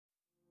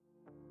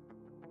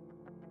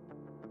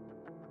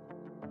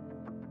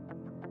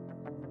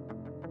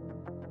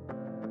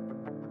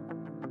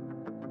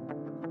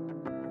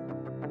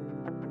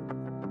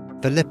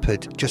The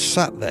leopard just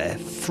sat there,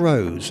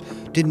 froze,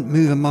 didn't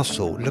move a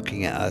muscle,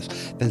 looking at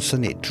us. Then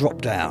suddenly it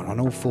dropped down on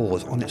all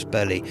fours on its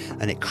belly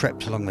and it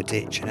crept along the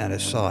ditch and out of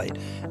sight.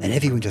 And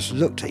everyone just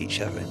looked at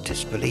each other in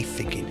disbelief,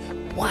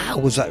 thinking, wow,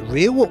 was that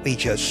real what we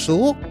just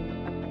saw?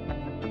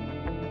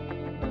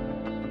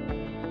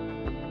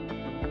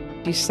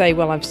 You say,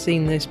 well, I've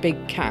seen this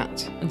big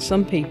cat, and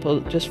some people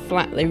just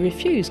flatly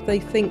refuse.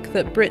 They think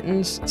that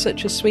Britain's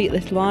such a sweet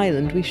little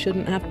island, we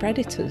shouldn't have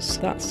predators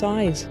that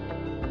size.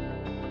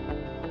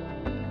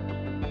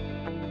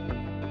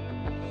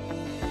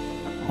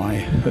 I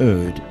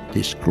heard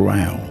this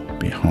growl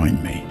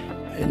behind me,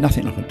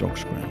 nothing like a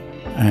dog's growl,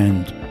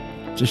 and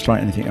just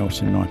like anything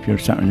else in life, you're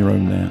sat on your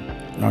own there.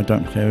 I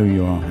don't care who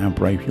you are, how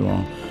brave you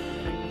are,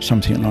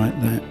 something like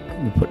that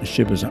will put the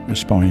shivers up your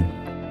spine.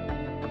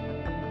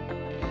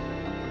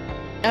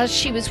 As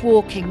she was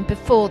walking,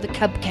 before the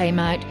cub came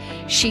out,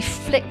 she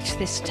flicked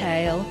this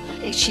tail.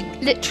 She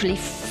literally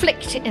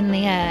flicked it in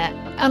the air,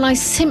 and I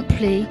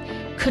simply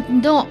could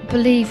not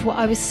believe what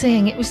I was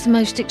seeing. It was the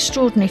most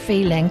extraordinary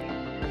feeling.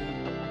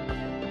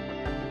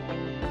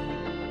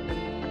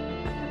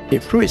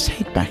 It threw its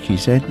head back, he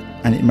said,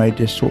 and it made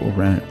this sort of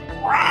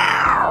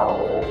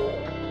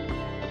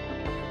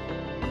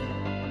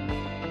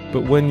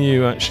But when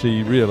you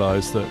actually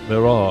realise that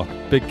there are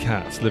big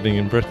cats living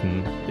in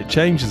Britain, it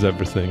changes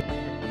everything.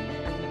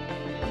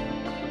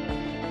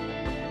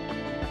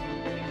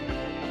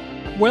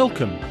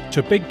 Welcome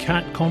to Big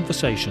Cat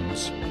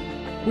Conversations.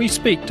 We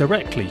speak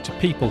directly to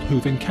people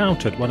who've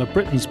encountered one of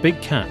Britain's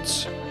big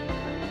cats.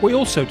 We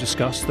also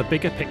discuss the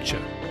bigger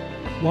picture.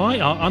 Why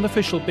are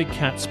unofficial big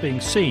cats being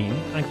seen,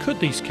 and could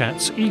these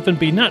cats even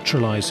be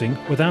naturalising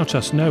without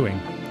us knowing?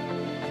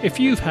 If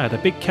you've had a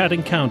big cat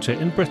encounter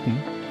in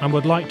Britain and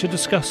would like to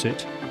discuss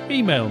it,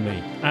 email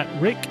me at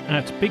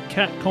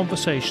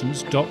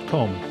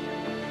rick@bigcatconversations.com.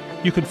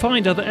 You can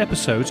find other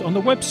episodes on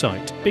the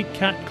website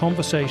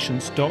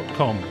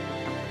bigcatconversations.com.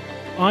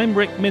 I'm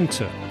Rick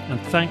Minter, and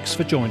thanks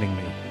for joining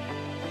me.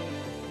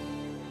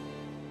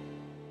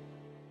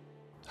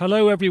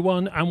 Hello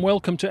everyone, and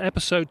welcome to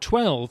episode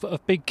 12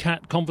 of Big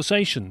Cat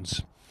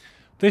Conversations.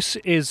 This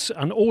is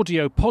an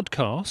audio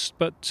podcast,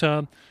 but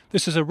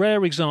this is a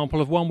rare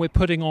example of one we're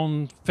putting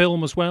on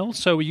film as well,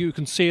 so you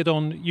can see it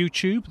on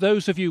YouTube.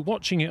 Those of you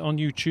watching it on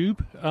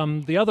YouTube,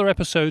 the other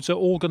episodes are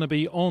all going to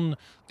be on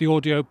the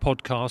audio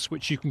podcast,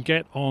 which you can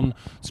get on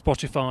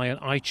Spotify and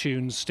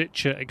iTunes,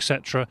 Stitcher,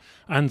 etc.,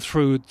 and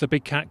through the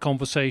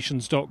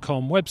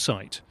bigcatconversations.com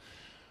website.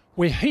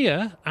 We're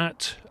here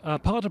at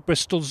part of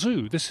Bristol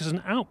Zoo. This is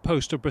an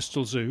outpost of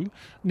Bristol Zoo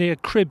near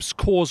Cribbs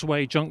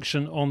Causeway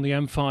Junction on the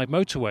M5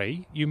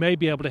 motorway. You may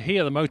be able to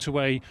hear the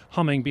motorway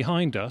humming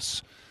behind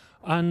us.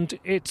 And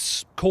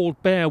it's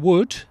called Bear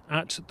Wood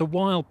at the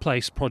Wild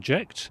Place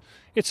project.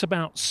 It's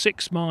about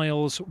 6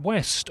 miles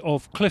west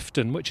of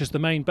Clifton, which is the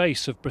main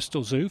base of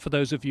Bristol Zoo, for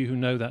those of you who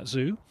know that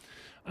zoo.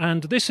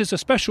 And this is a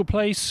special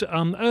place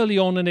early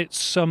on in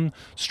its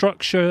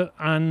structure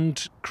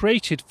and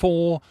created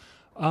for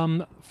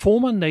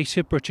former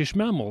native British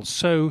mammals.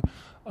 So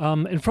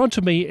in front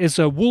of me is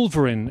a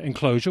wolverine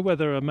enclosure where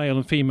there are male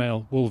and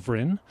female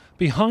wolverine.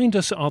 Behind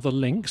us are the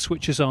lynx,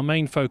 which is our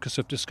main focus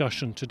of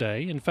discussion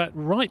today. In fact,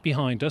 right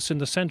behind us in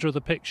the centre of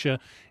the picture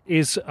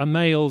is a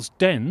male's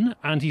den,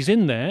 and he's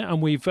in there,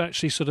 and we've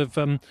actually sort of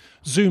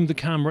zoomed the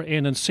camera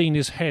in and seen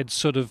his head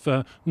sort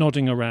of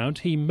nodding around.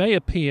 He may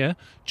appear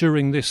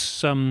during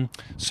this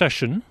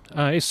session,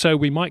 so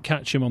we might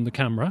catch him on the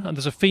camera. And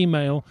there's a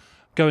female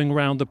going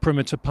around the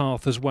perimeter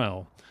path as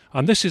well.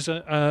 And this is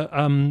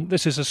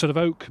a sort of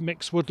oak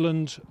mixed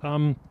woodland,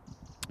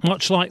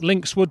 much like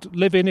lynx would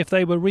live in if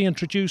they were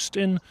reintroduced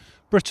in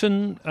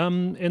Britain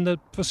in the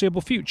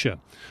foreseeable future.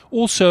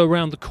 Also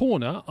around the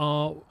corner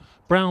are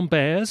brown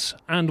bears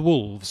and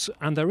wolves,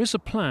 and there is a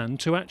plan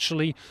to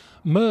actually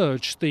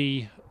merge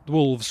the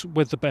wolves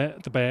with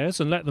the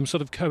bears and let them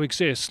sort of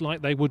coexist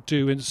like they would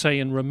do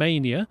in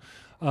Romania,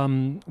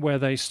 where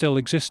they still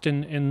exist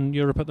in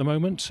Europe at the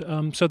moment.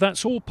 So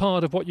that's all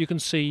part of what you can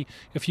see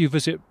if you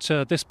visit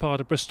this part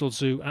of Bristol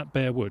Zoo at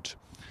Bear Wood.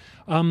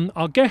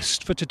 Our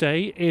guest for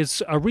today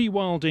is a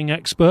rewilding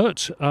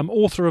expert,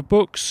 author of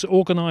books,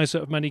 organiser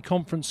of many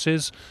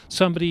conferences,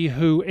 somebody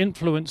who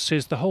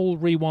influences the whole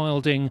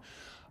rewilding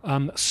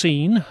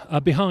scene,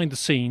 behind the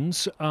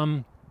scenes.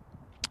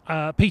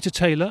 Peter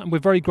Taylor, and we're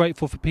very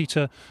grateful for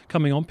Peter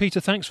coming on. Peter,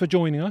 thanks for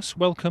joining us.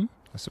 Welcome.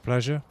 It's a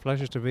pleasure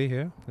to be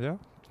here. Yeah.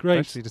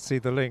 Great. Especially to see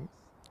the link.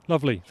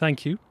 Lovely,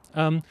 thank you.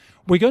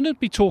 We're going to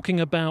be talking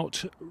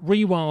about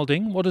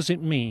rewilding, what does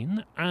it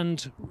mean,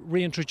 and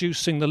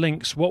reintroducing the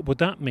lynx, what would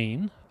that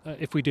mean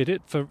if we did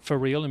it for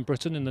real in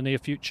Britain in the near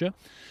future.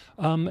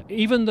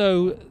 Even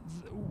though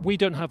we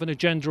don't have an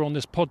agenda on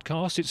this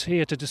podcast, it's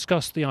here to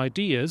discuss the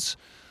ideas.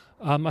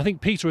 I think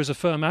Peter is a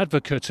firm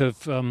advocate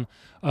of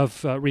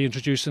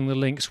reintroducing the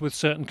lynx with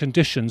certain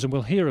conditions, and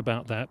we'll hear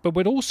about that. But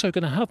we're also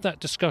going to have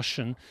that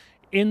discussion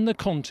in the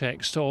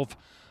context of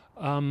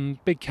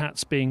big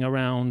cats being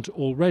around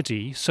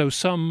already, so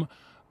some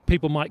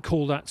people might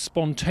call that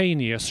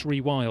spontaneous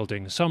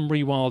rewilding, some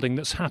rewilding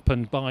that's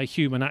happened by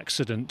human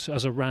accident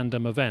as a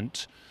random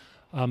event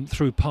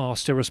through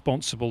past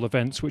irresponsible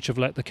events which have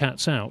let the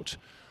cats out.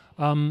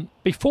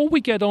 Before we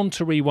get on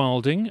to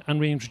rewilding and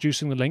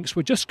reintroducing the lynx,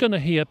 we're just going to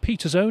hear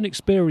Peter's own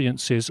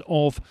experiences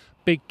of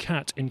big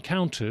cat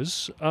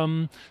encounters.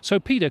 So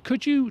Peter,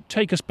 could you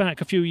take us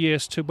back a few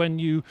years to when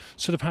you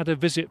sort of had a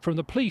visit from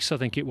the police, I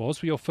think it was,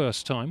 for your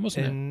first time,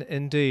 wasn't it?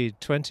 Indeed,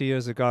 20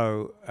 years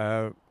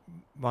ago,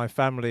 my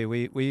family,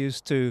 we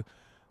used to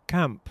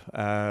camp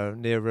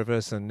near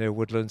rivers and near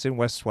woodlands in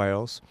West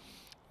Wales,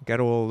 get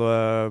all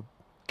the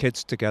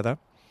kids together.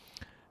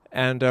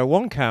 And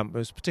one camp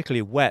was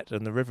particularly wet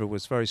and the river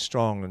was very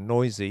strong and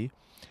noisy.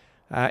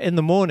 In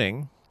the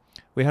morning,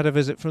 we had a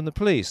visit from the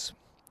police,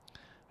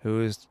 who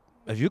was,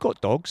 "Have you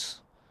got dogs?"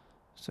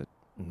 I said,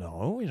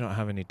 "No, we don't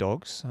have any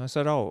dogs." I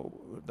said, "Oh,"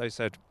 they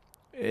said,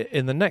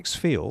 "in the next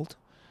field,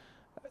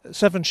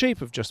 7 sheep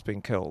have just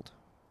been killed,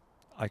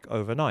 like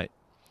overnight."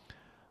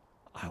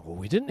 Well,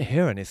 we didn't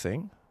hear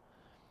anything.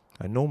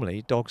 And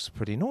normally dogs are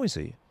pretty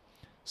noisy.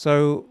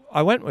 So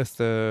I went with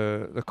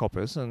the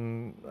coppers,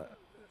 and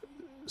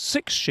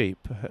 6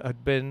 sheep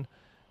had been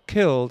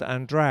killed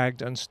and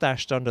dragged and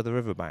stashed under the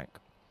riverbank.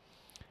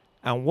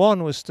 And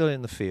 1 was still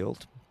in the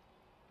field,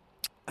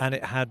 and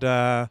it had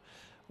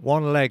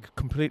 1 leg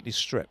completely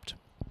stripped.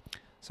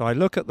 So I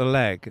look at the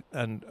leg,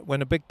 and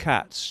when a big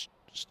cat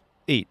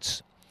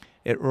eats,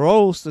 it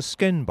rolls the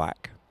skin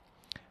back,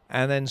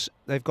 and then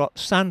they've got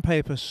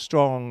sandpaper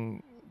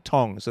strong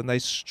tongs, and they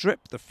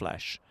strip the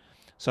flesh,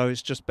 so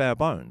it's just bare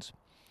bones.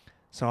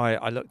 So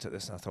I looked at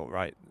this and I thought,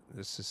 right,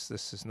 this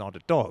is not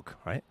a dog,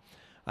 right?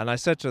 And I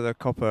said to the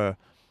copper,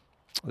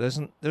 there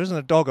isn't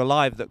a dog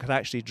alive that could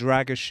actually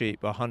drag a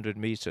sheep 100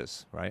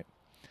 meters, right?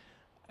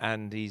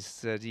 And he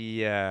said,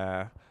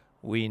 "Yeah,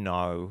 we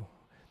know.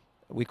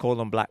 We call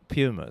them black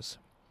pumas."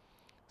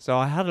 So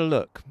I had a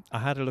look. I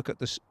had a look at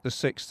the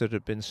 6 that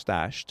had been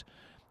stashed,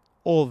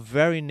 all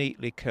very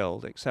neatly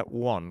killed, except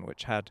 1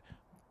 which had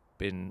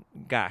been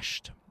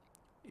gashed,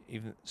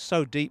 even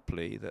so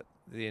deeply that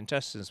the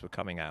intestines were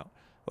coming out.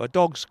 Well, a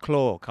dog's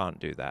claw can't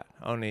do that.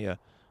 Only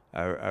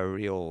a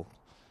real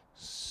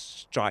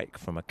strike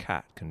from a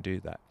cat can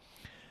do that.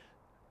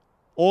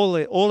 All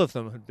of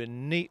them had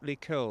been neatly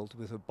killed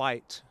with a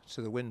bite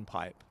to the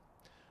windpipe,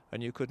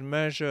 and you could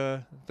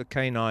measure the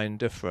canine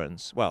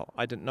difference. Well,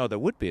 I didn't know there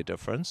would be a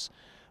difference,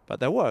 but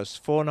there was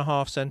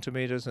 4.5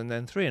 centimeters and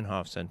then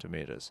 3.5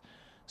 centimeters.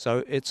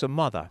 So it's a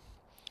mother,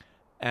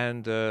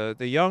 and the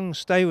young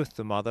stay with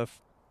the mother,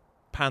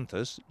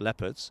 panthers,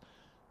 leopards,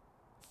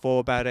 for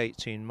about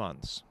 18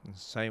 months.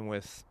 Same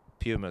with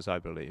pumas, I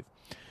believe.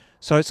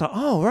 So it's like,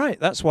 oh, right,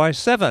 that's why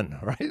 7,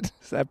 right?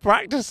 They're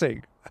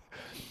practicing.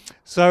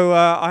 So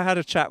I had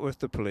a chat with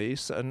the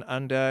police,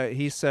 and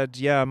he said,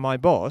 yeah, my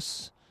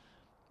boss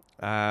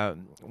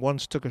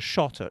once took a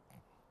shot at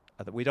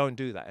that. We don't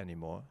do that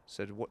anymore.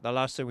 Said, the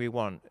last thing we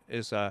want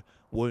is a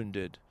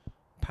wounded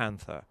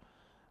panther.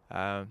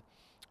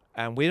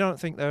 And we don't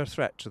think they're a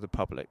threat to the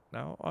public.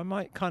 Now, I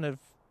might kind of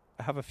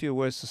have a few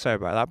words to say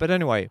about that, but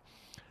anyway,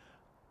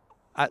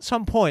 at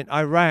some point,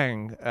 I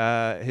rang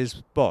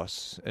his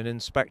boss, an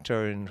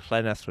inspector in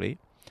Llanelli,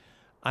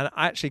 and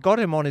I actually got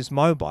him on his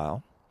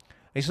mobile.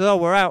 He said, "Oh,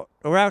 we're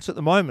out at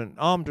the moment,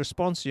 armed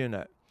response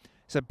unit." He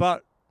said,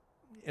 "But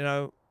you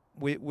know,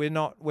 we're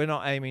not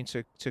aiming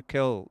to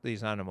kill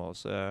these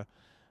animals,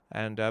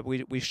 and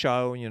we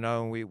show, you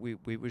know, we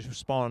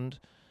respond.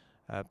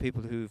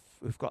 People who've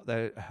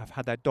have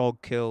had their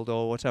dog killed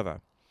or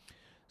whatever."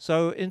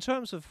 So, in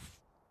terms of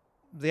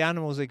the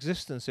animal's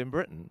existence in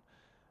Britain,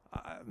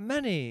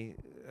 many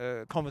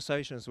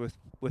conversations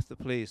with the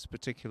police,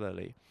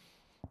 particularly.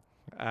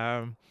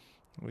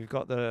 We've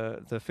got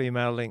the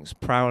female lynx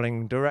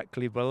prowling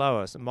directly below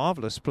us. A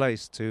marvelous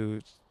place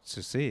to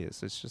see. It's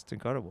just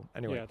incredible.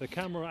 Anyway, yeah, the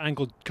camera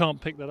angle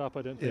can't pick that up,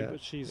 I don't think. Yeah,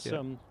 But she's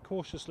yeah.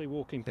 cautiously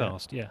walking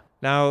past. Yeah.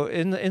 now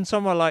in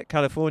somewhere like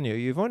California,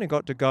 you've only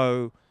got to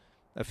go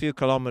a few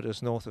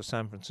kilometers north of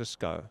San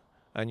Francisco,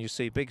 and you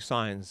see big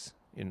signs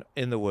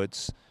in the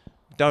woods.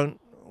 Don't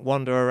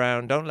wander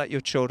around. Don't let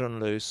your children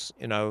loose.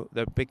 You know,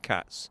 they're big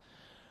cats,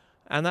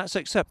 and that's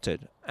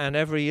accepted. And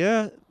every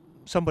year,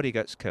 somebody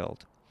gets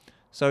killed.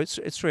 So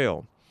it's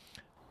real.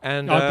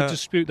 And I would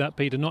dispute that,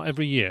 Peter. Not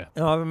every year,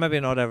 no, maybe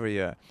not every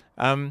year.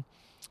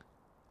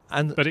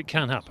 but it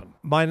can happen.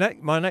 My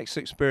next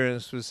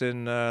experience was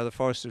in the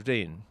Forest of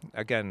Dean,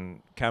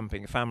 again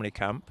camping, family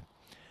camp,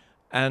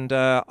 and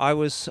I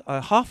was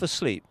half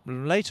asleep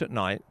late at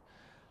night,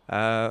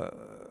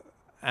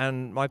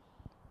 and my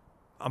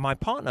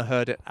partner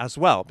heard it as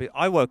well. But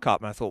I woke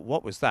up and I thought,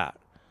 what was that?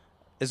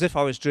 As if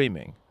I was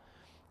dreaming,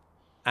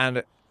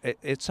 and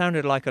it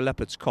sounded like a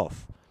leopard's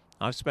cough.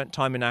 I've spent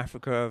time in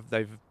Africa.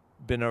 They've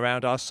been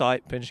around our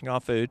site pinching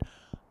our food.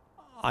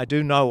 I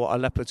do know what a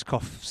leopard's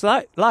cough's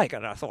like,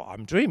 and I thought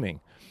I'm dreaming.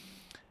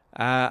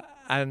 But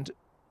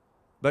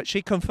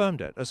she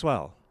confirmed it as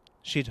well.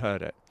 She'd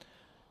heard it.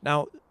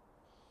 Now,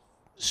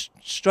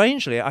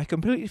 strangely, I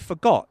completely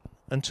forgot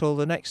until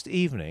the next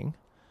evening.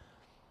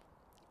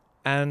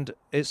 And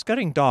it's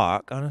getting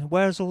dark, and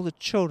where's all the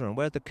children?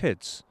 Where are the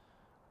kids?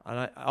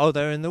 And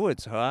they're in the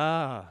woods.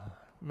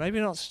 Maybe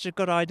not such a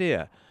good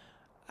idea.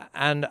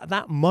 And at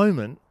that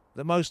moment,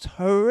 the most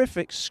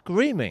horrific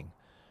screaming.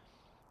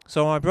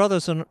 So my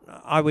brothers and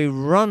I, we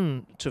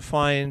run to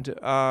find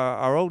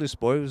our oldest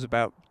boy, who was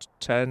about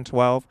 10,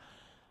 12,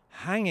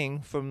 hanging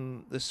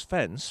from this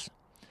fence.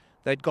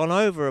 They'd gone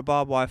over a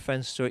barbed wire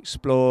fence to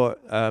explore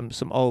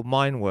some old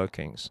mine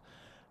workings,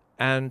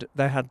 and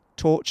they had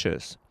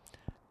torches.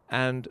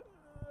 And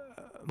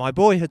my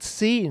boy had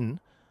seen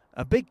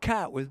a big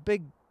cat with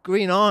big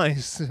green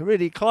eyes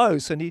really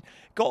close, and he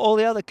got all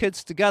the other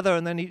kids together,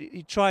 and then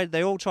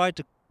they all tried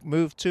to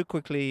move too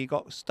quickly. He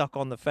got stuck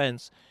on the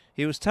fence.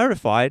 He was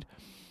terrified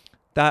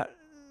that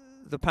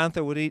the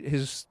panther would eat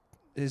his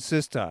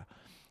sister,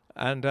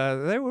 and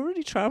they were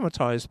really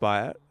traumatized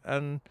by it.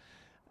 And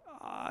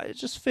I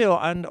just feel,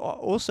 and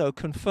also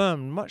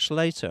confirmed much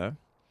later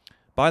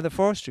by the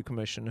Forestry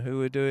Commission, who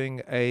were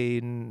doing a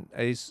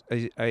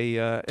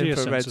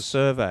infrared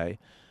survey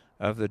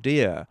of the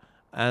deer,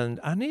 and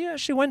he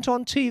actually went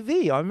on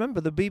TV. I remember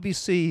the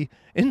BBC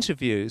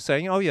interview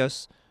saying, "Oh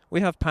yes,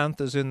 we have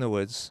panthers in the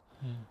woods.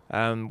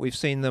 We've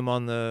seen them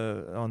on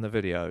the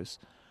videos."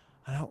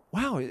 And I thought,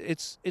 wow,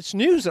 it's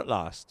news at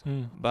last.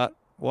 But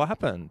what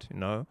happened,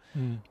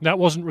 That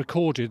wasn't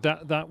recorded.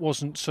 That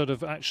wasn't sort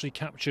of actually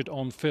captured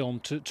on film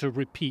to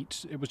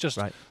repeat. It was just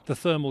the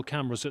thermal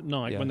cameras at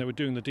night when they were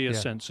doing the deer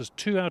census.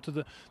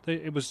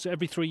 It was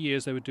every 3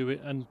 years they would do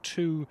it, and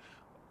two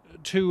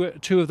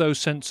of those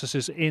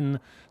censuses in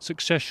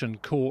succession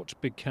caught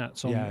big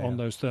cats on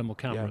those thermal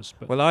cameras.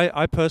 But well,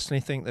 I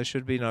personally think there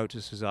should be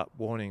notices up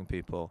warning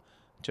people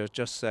to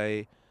just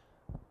say,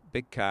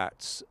 big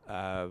cats,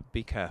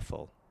 be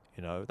careful.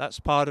 That's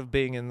part of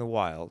being in the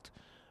wild.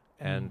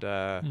 And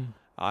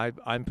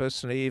I'm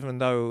personally, even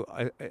though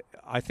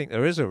I think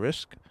there is a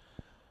risk,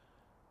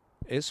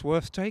 it's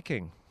worth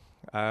taking.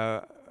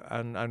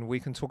 And we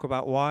can talk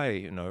about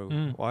why,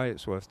 why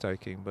it's worth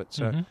taking. But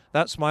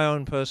that's my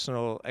own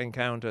personal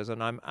encounters,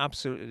 and I'm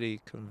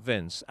absolutely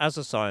convinced, as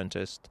a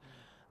scientist,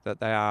 that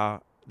they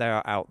are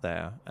out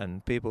there,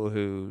 and people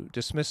who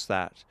dismiss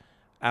that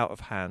out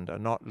of hand are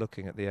not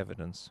looking at the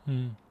evidence.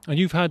 And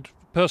you've had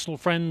personal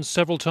friends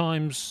several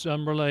times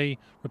relay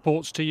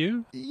reports to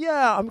you?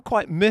 Yeah, I'm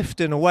quite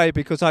miffed in a way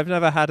because I've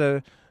never had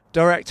a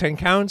direct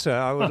encounter.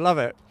 I would love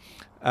it.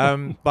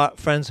 But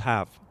friends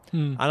have.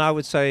 And I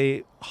would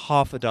say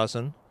half a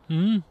dozen,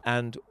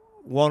 and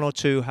one or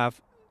two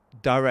have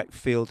direct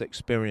field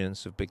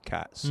experience of big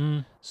cats.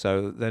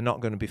 So they're not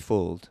going to be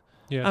fooled.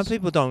 Yes. And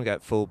people don't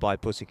get fooled by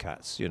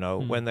pussycats,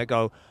 when they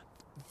go,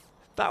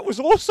 "That was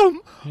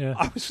awesome.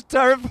 I was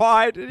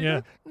terrified."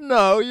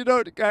 No, you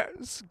don't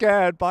get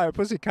scared by a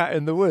pussycat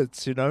in the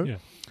woods,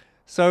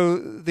 So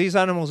these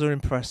animals are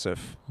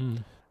impressive,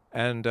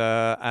 and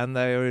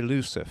they are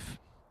elusive.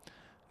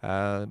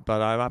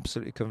 But I'm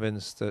absolutely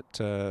convinced that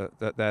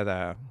they're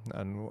there,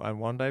 and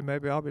one day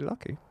maybe I'll be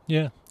lucky.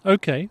 Yeah.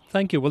 Okay.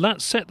 Thank you. Well,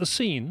 that set the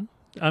scene,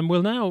 and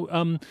we'll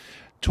now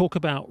talk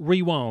about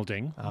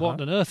rewilding, what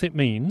on earth it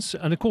means.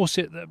 And of course,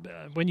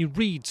 when you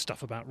read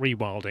stuff about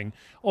rewilding,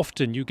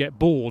 often you get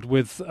bored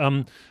with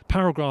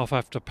paragraph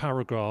after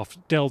paragraph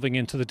delving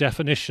into the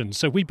definition.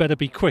 So we better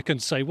be quick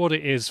and say what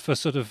it is for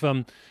sort of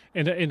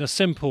in a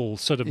simple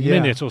sort of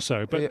minute or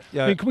so. But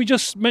I mean, can we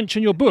just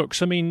mention your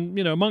books? I mean,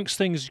 amongst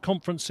things,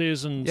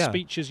 conferences and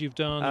speeches you've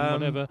done and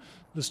whatever,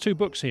 there's 2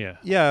 books here.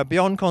 Yeah,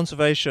 Beyond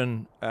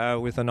Conservation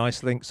with a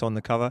nice Lynx on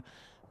the cover.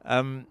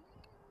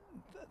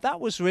 That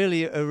was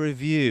really a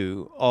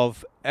review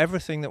of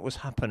everything that was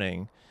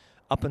happening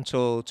up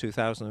until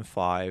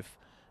 2005,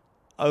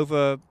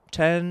 over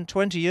 10,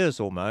 20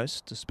 years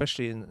almost,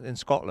 especially in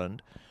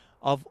Scotland,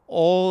 of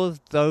all of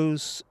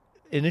those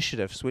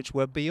initiatives which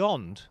were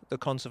beyond the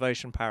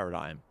conservation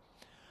paradigm.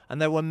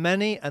 And there were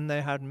many, and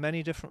they had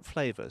many different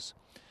flavours.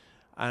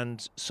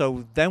 And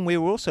so then we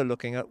were also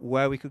looking at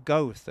where we could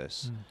go with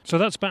this. So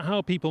that's about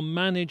how people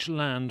manage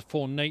land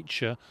for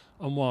nature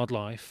and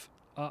wildlife.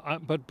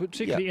 But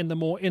particularly in the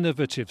more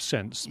innovative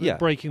sense,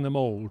 breaking the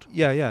mould.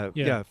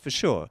 Yeah, for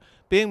sure.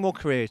 Being more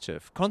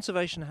creative.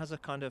 Conservation has a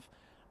kind of,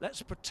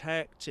 let's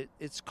protect,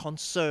 it's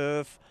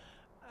conserve,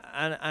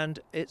 and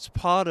it's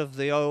part of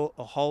the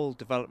whole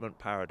development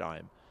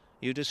paradigm.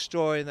 You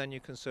destroy and then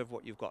you conserve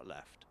what you've got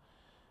left.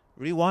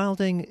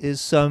 Rewilding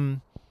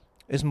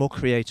is more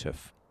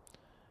creative.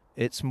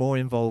 It's more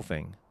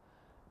involving,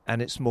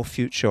 and it's more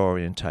future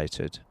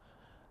orientated.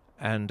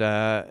 And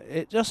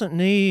it doesn't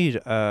need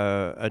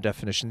a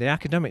definition. The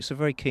academics are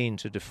very keen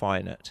to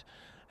define it.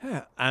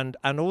 Yeah. And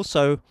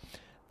also,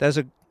 there's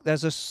a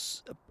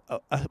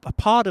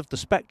part of the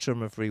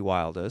spectrum of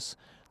rewilders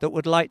that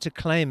would like to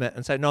claim it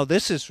and say, no,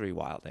 this is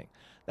rewilding.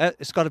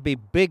 It's got to be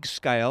big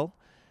scale.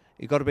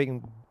 You've got to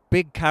bring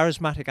big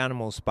charismatic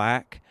animals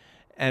back,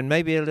 and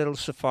maybe a little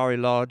safari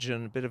lodge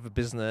and a bit of a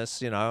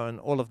business, and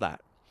all of that.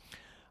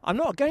 I'm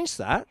not against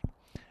that.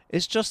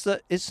 It's just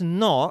that it's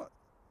not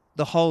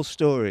the whole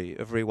story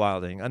of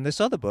rewilding. And this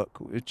other book,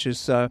 which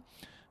is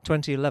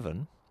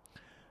 2011,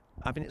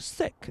 I mean, it's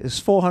thick. It's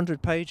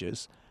 400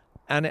 pages.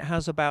 and it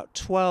has about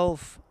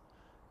 12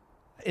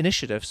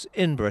 initiatives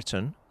in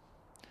Britain,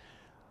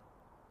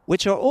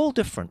 which are all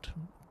different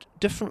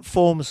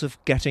forms of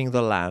getting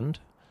the land,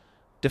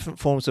 different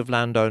forms of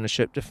land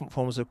ownership, different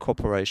forms of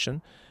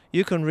cooperation.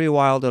 You can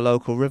rewild a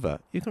local river.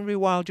 You can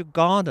rewild your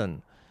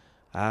garden.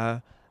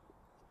 The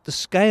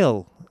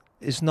scale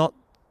is not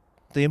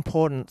the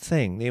important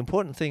thing. The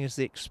important thing is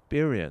the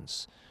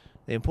experience.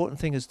 The important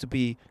thing is to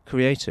be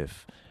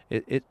creative.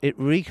 It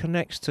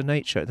reconnects to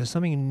nature. There's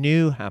something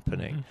new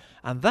happening.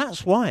 And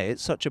that's why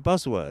it's such a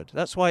buzzword.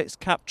 That's why it's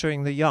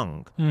capturing the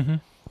young.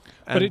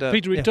 But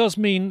Peter, it does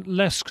mean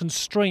less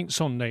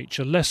constraints on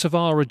nature, less of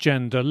our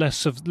agenda,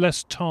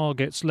 less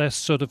targets, less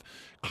sort of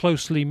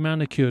closely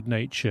manicured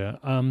nature.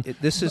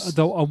 This is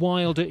a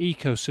wilder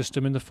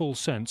ecosystem in the full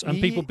sense, and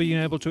people being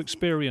able to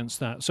experience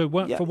that. So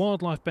for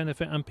wildlife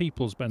benefit and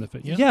people's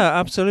benefit. Yeah. Yeah,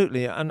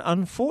 absolutely. And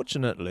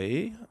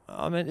unfortunately,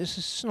 I mean,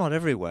 it's not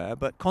everywhere,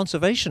 but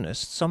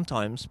conservationists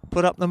sometimes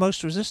put up the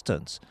most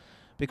resistance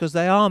because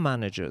they are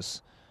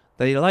managers.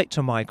 They like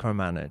to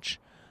micromanage.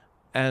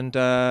 And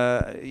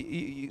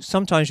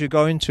sometimes you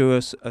go into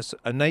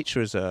a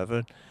nature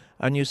reserve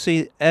and you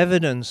see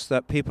evidence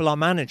that people are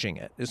managing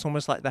it. It's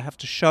almost like they have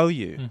to show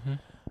you.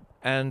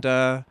 And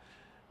I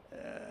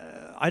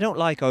don't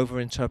like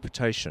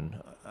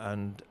over-interpretation.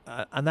 And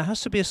there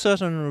has to be a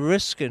certain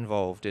risk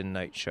involved in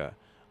nature.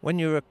 When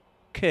you're a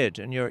kid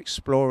and you're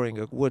exploring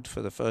a wood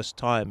for the first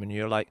time and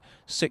you're like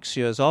 6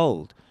 years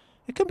old,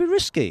 it can be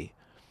risky.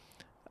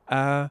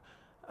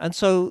 And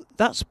so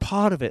that's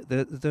part of it,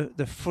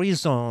 the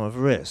frisson of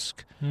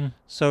risk.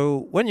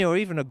 So when you're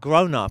even a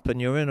grown-up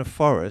and you're in a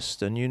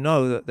forest and you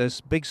know that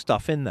there's big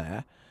stuff in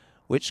there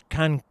which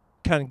can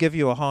give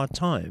you a hard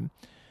time,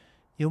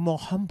 you're more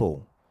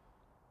humble.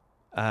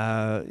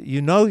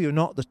 You know you're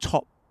not the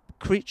top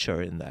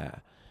creature in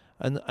there.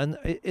 And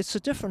it's a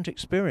different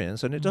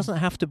experience, and it doesn't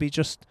have to be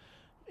just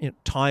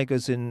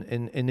tigers in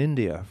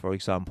India, for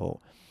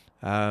example.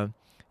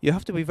 You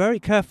have to be very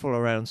careful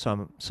around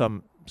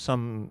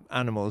some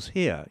animals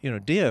here,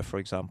 deer, for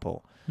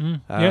example.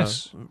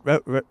 Yes,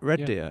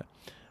 red deer,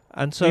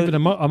 and so even a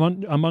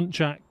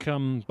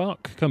muntjac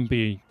buck can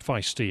be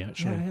feisty,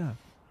 actually.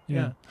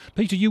 Yeah.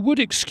 Peter, you would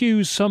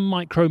excuse some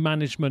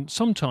micromanagement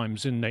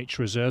sometimes in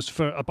nature reserves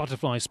for a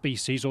butterfly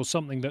species or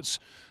something that's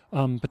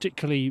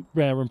particularly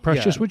rare and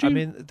precious. Would you? I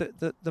mean,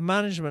 the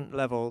management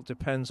level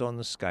depends on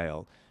the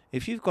scale.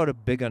 If you've got a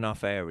big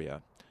enough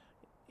area,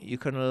 you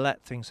can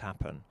let things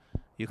happen.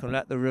 You can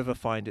let the river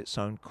find its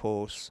own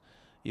course.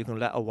 You can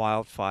let a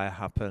wildfire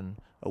happen,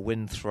 a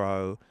wind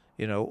throw,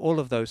 all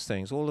of those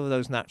things, all of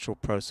those natural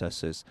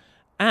processes.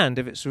 And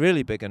if it's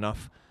really big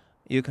enough,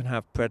 you can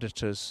have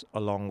predators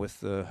along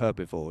with the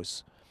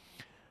herbivores.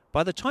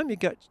 By the time you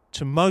get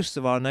to most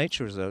of our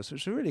nature reserves,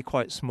 which are really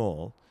quite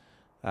small,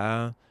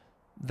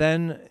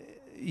 then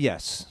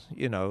yes,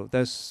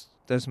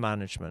 there's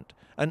management.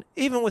 And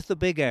even with the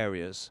big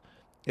areas,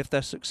 if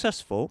they're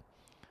successful,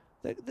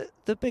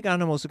 the big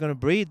animals are going to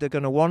breed, they're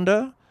going to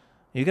wander.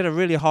 You get a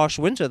really harsh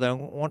winter, they'll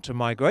want to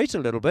migrate a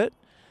little bit.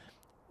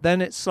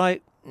 Then it's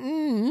like,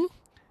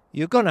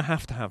 you're going to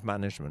have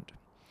management.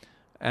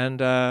 And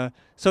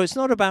so it's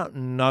not about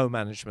no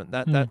management.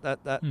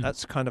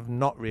 That's kind of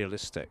not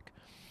realistic.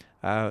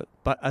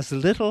 But as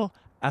little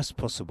as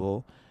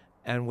possible,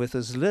 and with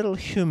as little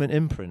human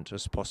imprint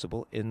as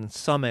possible in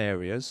some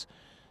areas,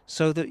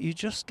 so that you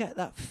just get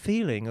that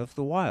feeling of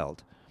the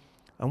wild.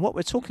 And what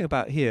we're talking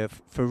about here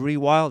for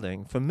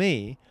rewilding, for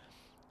me,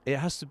 it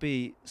has to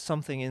be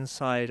something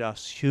inside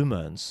us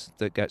humans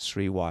that gets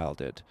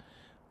rewilded,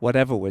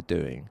 whatever we're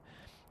doing.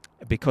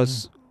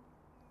 Because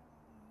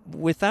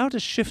without a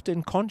shift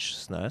in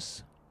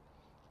consciousness...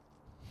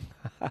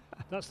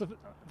 That's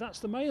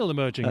the male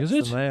emerging, is it?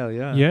 That's the male,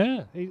 yeah.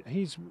 Yeah,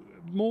 he's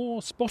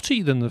more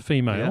spotty than the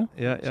female.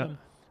 Yeah.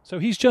 So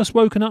he's just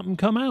woken up and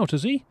come out,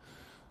 has he?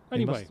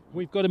 Anyway,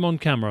 we've got him on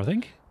camera, I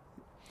think.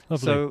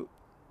 Lovely. So,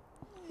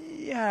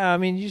 yeah, I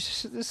mean,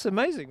 it's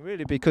amazing,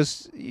 really,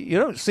 because you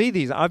don't see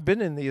these. I've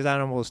been in these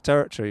animals'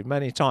 territory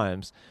many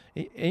times,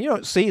 and you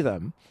don't see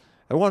them.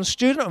 And one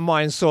student of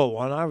mine saw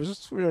one. I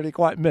was really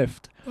quite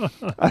miffed.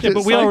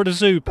 But we are at a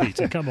zoo,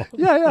 Peter. Come on.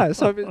 Yeah.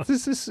 So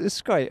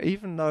it's great.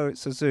 Even though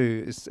it's a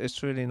zoo,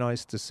 it's really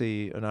nice to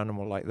see an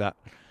animal like that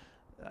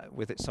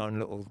with its own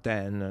little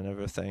den and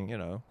everything.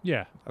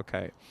 Yeah.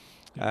 Okay.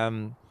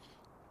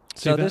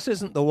 So this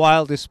isn't the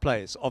wildest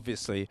place,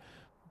 obviously,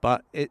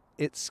 but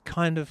it's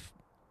kind of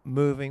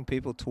moving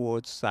people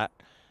towards that.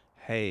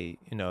 Hey,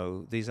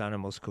 these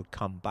animals could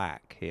come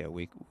back here.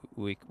 We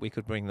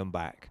could bring them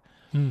back.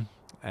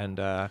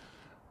 And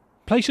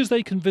places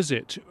they can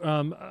visit.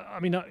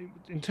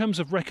 In terms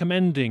of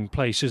recommending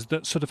places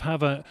that sort of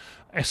have a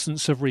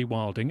essence of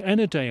rewilding,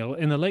 Ennerdale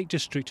in the Lake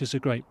District is a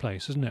great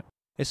place, isn't it?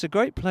 It's a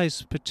great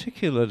place,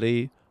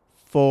 particularly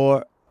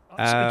for...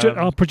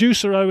 our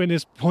producer Owen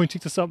is pointing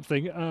to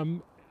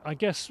something. I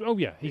guess. Oh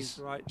yeah, he's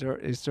right.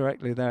 He's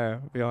directly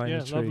there behind the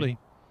tree. Yeah, lovely.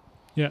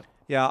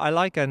 Yeah, I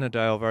like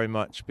Ennerdale very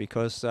much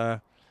because they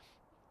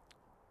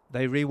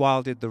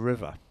rewilded the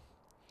river,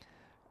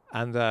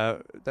 And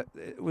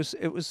it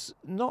was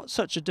not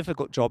such a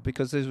difficult job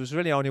because there was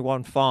really only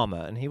one farmer,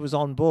 and he was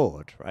on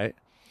board, right,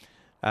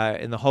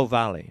 in the whole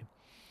valley.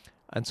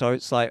 And so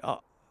it's like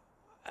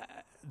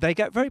they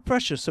get very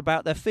precious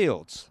about their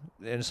fields.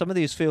 And some of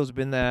these fields have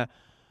been there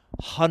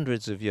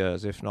hundreds of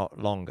years, if not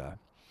longer.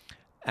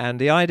 And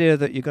the idea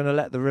that you're going to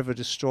let the river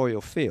destroy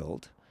your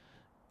field,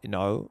 you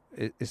know,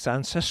 it's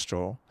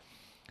ancestral.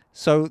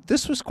 So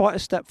this was quite a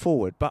step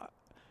forward. But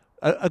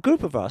a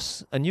group of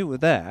us, and you were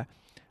there,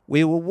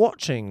 we were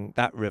watching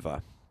that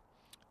river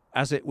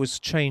as it was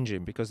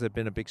changing because there'd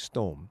been a big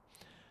storm.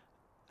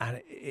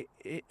 And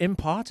it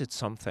imparted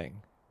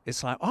something.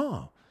 It's like,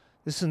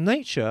 this is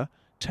nature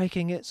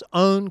taking its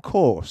own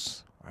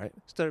course, right?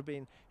 Instead of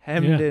being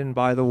hemmed in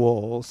by the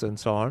walls and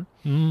so on.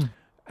 Mm.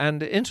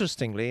 And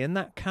interestingly, in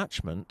that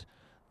catchment,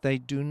 they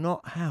do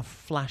not have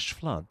flash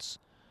floods.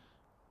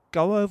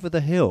 Go over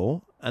the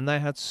hill, and they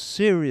had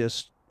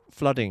serious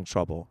flooding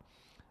trouble,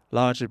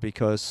 largely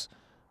because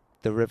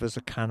the rivers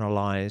are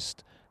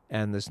canalized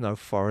and there's no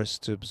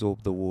forest to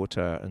absorb the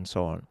water and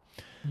so on.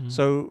 Mm.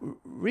 So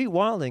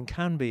rewilding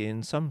can be,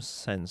 in some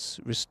sense,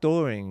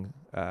 restoring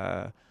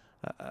a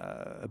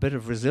bit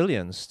of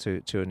resilience to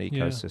an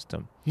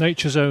ecosystem.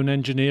 Nature's own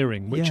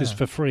engineering, which is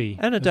for free.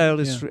 Ennerdale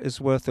is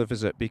worth a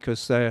visit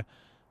because they're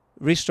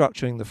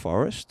restructuring the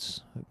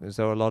forests.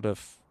 There are a lot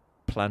of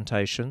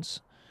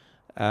plantations.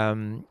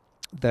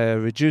 They're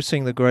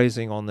reducing the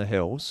grazing on the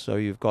hills, so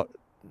you've got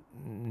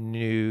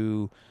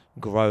new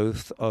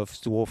growth of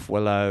dwarf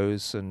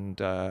willows and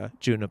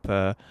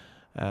juniper.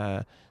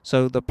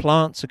 So the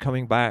plants are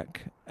coming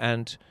back,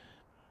 and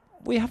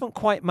we haven't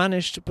quite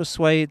managed to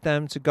persuade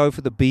them to go for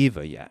the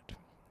beaver yet.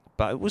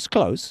 But it was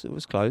close.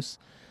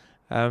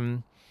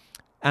 And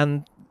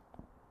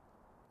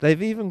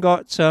they've even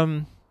got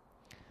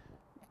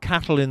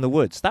cattle in the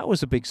woods. That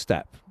was a big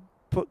step.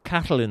 Put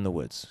cattle in the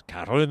woods.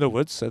 Cattle in the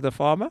woods, said the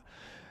farmer.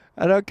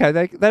 And okay,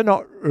 they're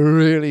not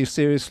really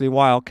seriously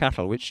wild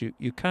cattle, which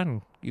you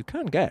can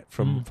get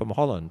from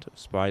Holland,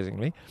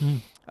 surprisingly.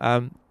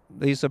 Mm.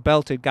 These are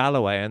belted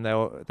Galloway, and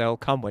they'll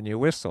come when you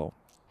whistle.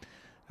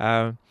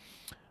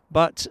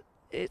 But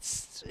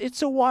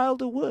it's a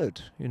wilder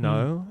wood, you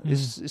know. Mm.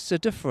 It's a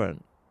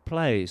different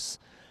place.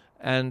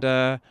 And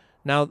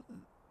now,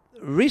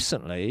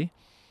 recently,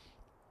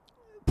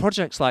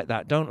 projects like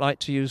that don't like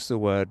to use the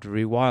word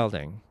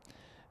rewilding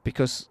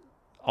because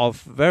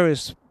of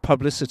various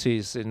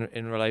publicities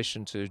in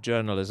relation to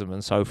journalism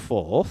and so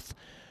forth.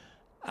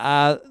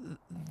 The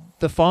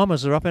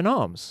farmers are up in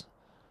arms.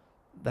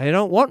 They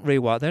don't want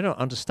rewild. They don't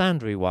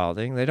understand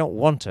rewilding. They don't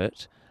want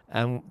it.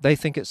 And they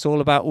think it's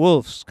all about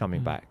wolves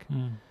coming back.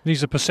 Mm.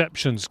 These are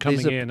perceptions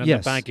coming in and the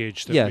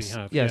baggage that we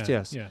have.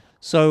 Yes.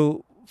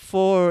 So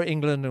for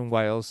England and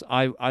Wales,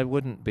 I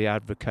wouldn't be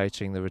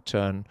advocating the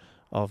return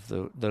of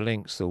the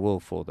lynx, the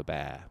wolf, or the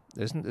bear.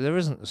 There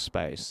isn't the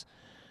space.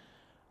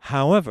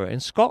 However,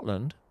 in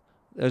Scotland,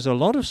 there's a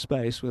lot of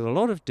space with a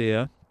lot of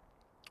deer,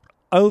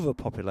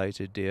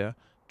 overpopulated deer,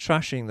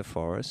 trashing the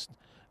forest,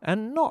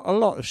 and not a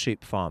lot of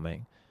sheep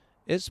farming.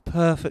 It's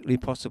perfectly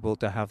possible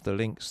to have the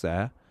lynx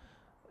there,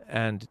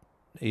 and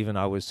even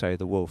I would say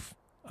the wolf.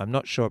 I'm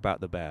not sure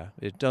about the bear.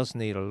 It does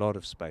need a lot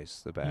of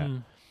space, the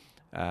bear.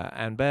 Mm.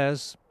 And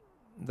bears,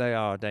 they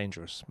are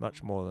dangerous,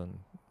 much more than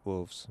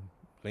wolves.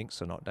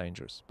 Lynx are not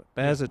dangerous, but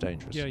bears are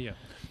dangerous. Yeah.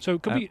 So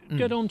can we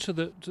get on to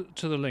the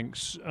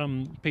lynx,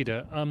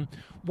 Peter?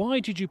 Why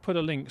did you put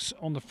a lynx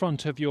on the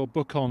front of your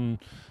book on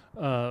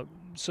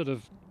sort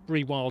of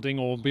rewilding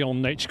or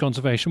beyond nature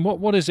conservation?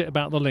 What is it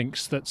about the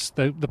lynx that's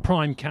the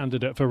prime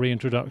candidate for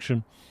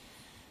reintroduction?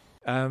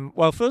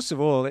 Well, first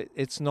of all,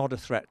 it's not a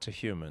threat to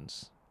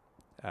humans,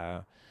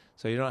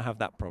 so you don't have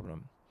that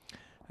problem.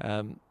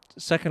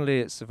 Secondly,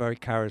 it's a very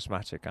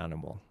charismatic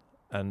animal,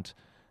 and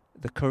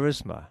the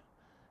charisma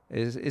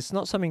it's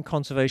not something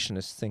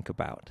conservationists think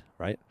about,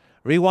 right?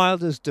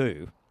 Rewilders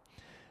do.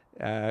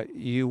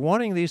 You're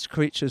wanting these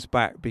creatures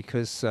back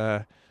because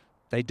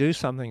they do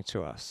something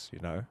to us, you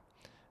know.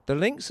 The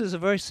lynx is a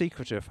very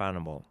secretive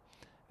animal,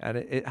 and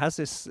it has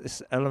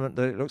this element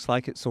that it looks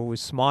like it's always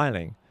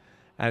smiling,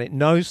 and it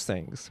knows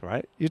things,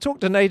 right? You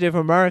talk to Native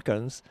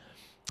Americans,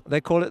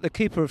 they call it the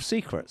keeper of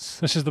secrets.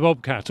 This is the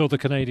bobcat or the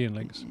Canadian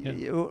lynx.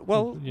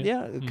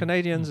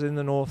 Canadians in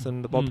the north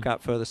and the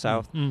bobcat further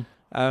south.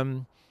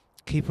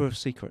 Keeper of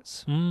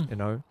secrets, you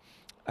know.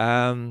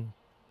 And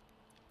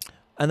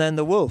then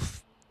the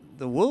wolf.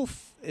 The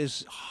wolf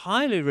is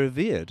highly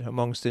revered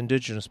amongst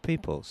indigenous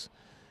peoples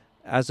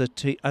as a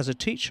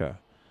teacher.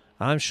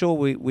 I'm sure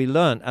we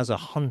learned as a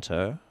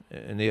hunter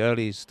in the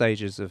early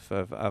stages of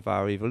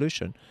our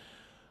evolution.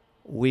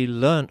 We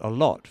learned a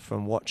lot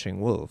from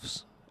watching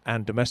wolves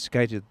and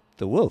domesticated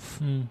the wolf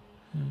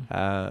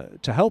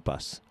to help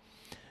us.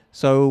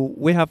 So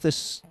we have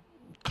this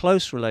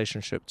close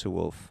relationship to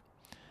wolf.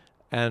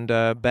 And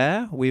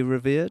bear, we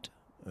revered.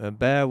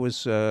 Bear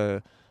was,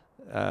 in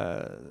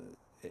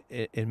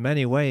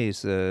many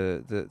ways,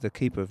 the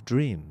keeper of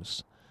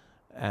dreams,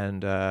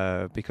 and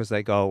because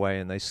they go away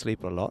and they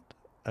sleep a lot,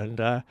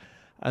 and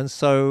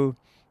so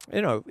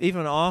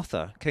even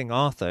Arthur, King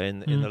Arthur in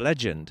the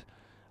legend,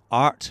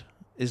 Art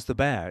is the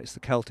bear. It's the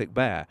Celtic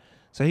bear.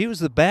 So he was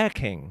the bear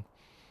king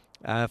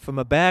from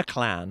a bear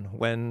clan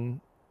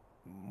when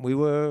we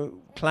were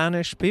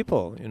clannish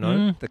people,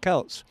 the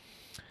Celts.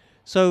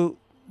 So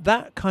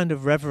that kind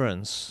of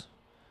reverence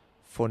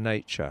for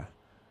nature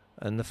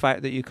and the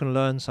fact that you can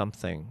learn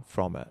something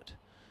from it,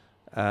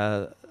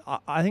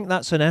 I think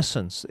that's an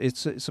essence.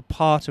 It's a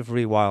part of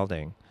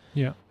rewilding.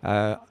 Yeah.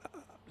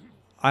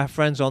 I have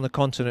friends on the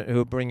continent who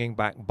are bringing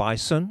back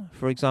bison,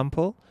 for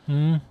example,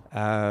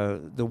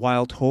 the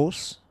wild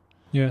horse.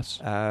 Yes.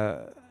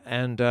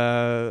 And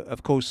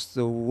of course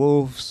the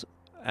wolves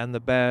and the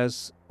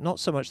bears, not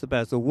so much the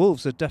bears, the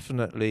wolves are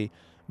definitely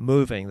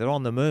moving. They're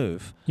on the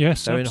move.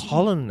 Yes. They're in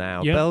Holland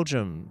now, yeah.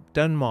 Belgium,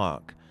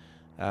 Denmark,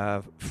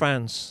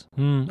 France.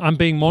 And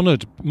being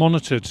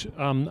monitored,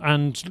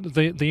 and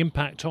the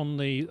impact on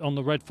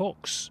the red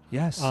fox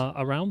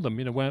around them,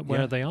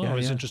 where they are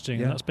is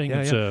interesting. And that's being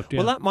observed. Yeah.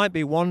 Well, that might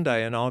be one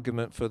day an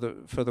argument for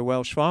the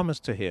Welsh farmers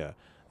to hear.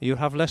 You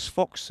have less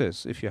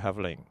foxes if you have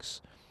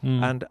lynx.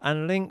 And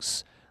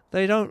lynx,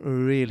 they don't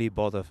really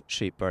bother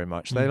sheep very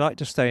much. They like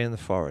to stay in the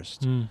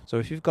forest. So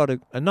if you've got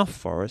enough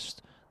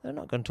forest, they're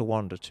not going to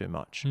wander too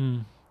much.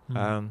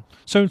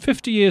 So in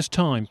 50 years'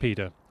 time,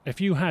 Peter, if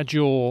you had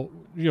your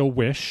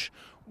wish,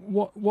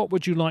 what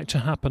would you like to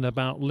happen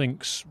about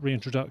lynx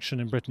reintroduction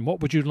in Britain?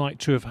 What would you like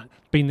to have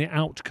been the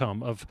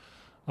outcome of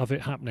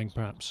it happening,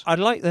 perhaps? I'd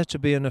like there to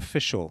be an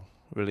official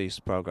release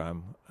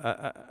program.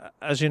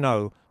 As you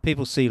know,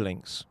 people see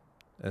lynx,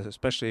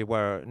 especially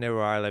near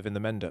where I live in the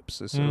Mendips.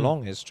 There's a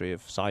long history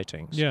of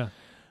sightings. Yeah.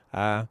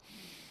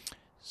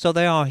 So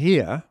they are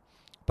here,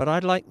 but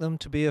I'd like them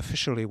to be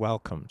officially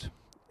welcomed.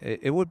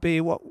 It would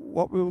be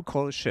what we would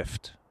call a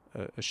shift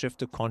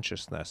of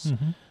consciousness,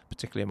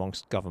 particularly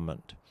amongst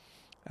government.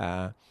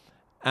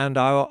 And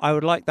I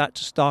would like that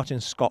to start in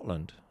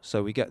Scotland,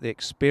 so we get the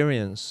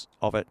experience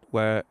of it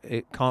where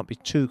it can't be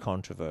too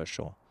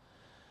controversial,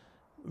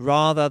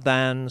 rather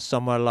than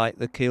somewhere like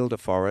the Kielder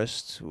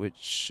Forest,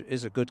 which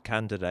is a good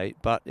candidate,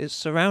 but is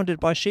surrounded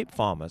by sheep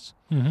farmers.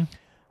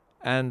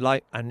 And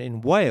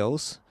in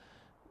Wales,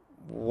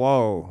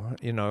 whoa,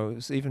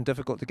 it's even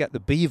difficult to get the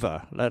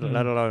beaver, let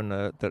alone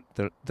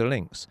the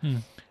lynx.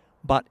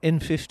 But in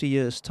 50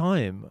 years'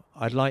 time,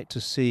 I'd like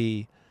to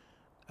see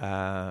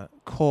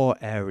core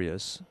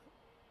areas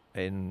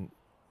in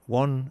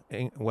one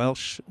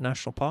Welsh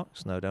National Park,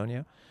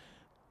 Snowdonia,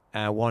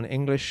 one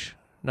English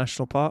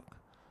National Park,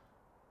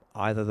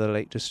 either the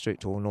Lake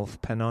District or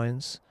North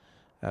Pennines,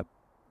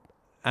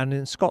 and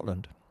in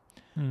Scotland.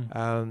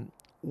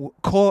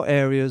 Core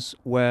areas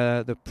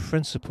where the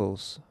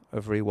principles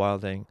of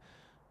rewilding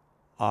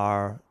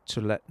are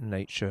to let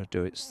nature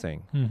do its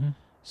thing.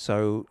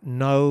 So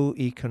no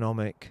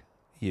economic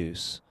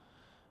use.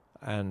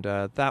 And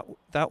that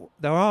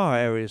there are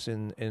areas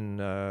in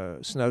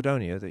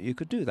Snowdonia that you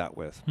could do that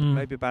with.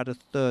 Maybe about a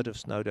third of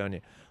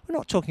Snowdonia. We're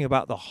not talking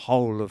about the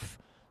whole of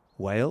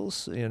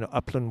Wales,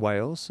 upland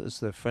Wales, as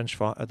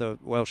the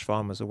Welsh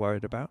farmers are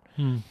worried about.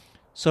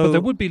 So, but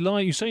there would be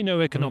you say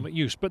no economic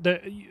use, but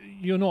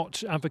you're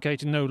not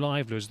advocating no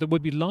livelihoods. There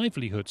would be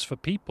livelihoods for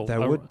people.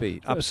 There would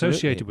be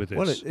associated with this.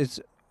 Well, it's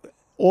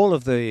all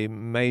of the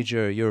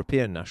major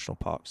European national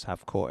parks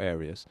have core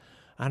areas,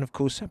 and of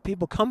course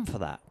people come for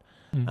that.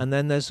 And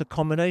then there's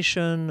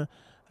accommodation,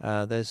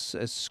 there's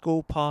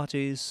school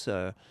parties,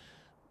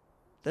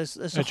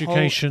 there's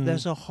education,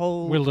 there's a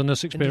whole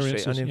wilderness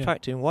experiences. And in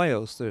fact, in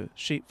Wales, the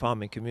sheep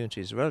farming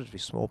community is a relatively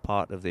small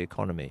part of the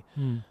economy.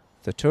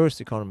 The tourist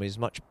economy is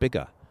much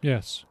bigger.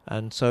 Yes.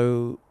 And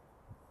so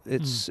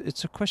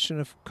it's a question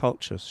of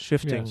cultures,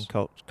 shifting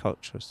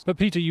cultures. But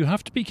Peter, you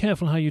have to be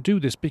careful how you do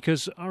this,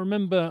 because I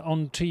remember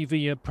on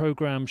TV a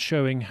programme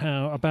showing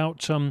how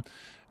about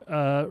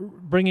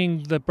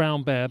bringing the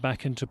brown bear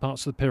back into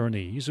parts of the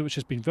Pyrenees, which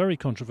has been very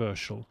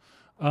controversial.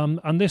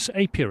 And this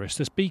apiarist,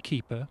 this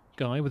beekeeper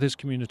guy with his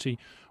community,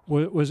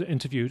 was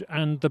interviewed,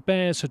 and the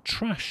bears had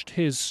trashed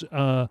his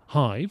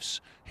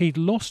hives. He'd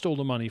lost all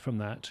the money from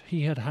that.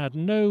 He had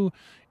no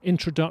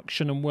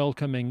introduction and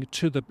welcoming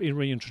to the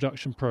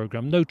reintroduction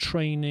program, no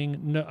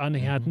training, and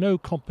he had no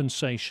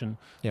compensation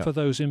for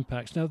those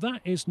impacts. Now,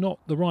 that is not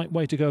the right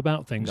way to go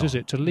about things, is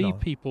it? To leave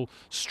people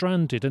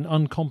stranded and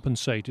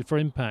uncompensated for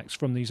impacts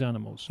from these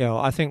animals. Yeah,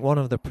 I think one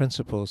of the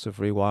principles of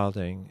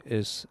rewilding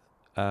is,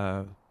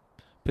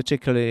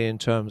 particularly in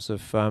terms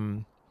of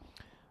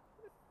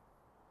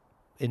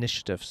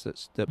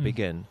initiatives that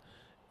begin,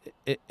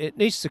 it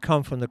needs to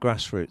come from the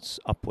grassroots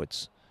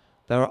upwards.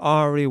 There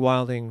are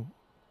rewilding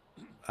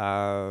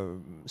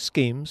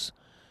schemes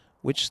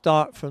which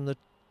start from the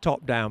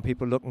top down.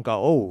 People look and go,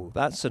 oh,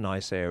 that's a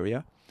nice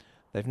area.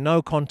 They've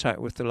no contact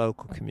with the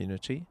local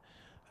community,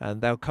 and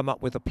they'll come up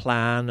with a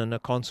plan and a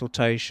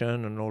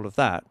consultation and all of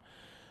that.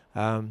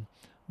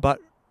 But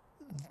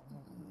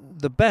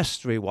the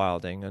best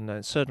rewilding,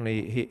 and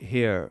certainly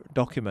here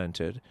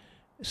documented,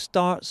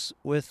 starts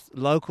with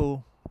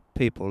local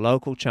people,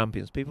 local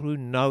champions, people who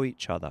know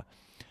each other.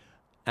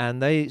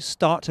 And they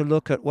start to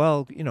look at,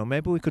 well,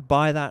 maybe we could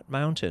buy that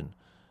mountain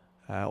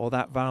or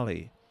that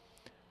valley,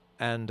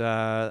 and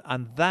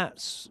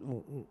that's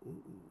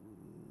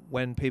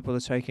when people are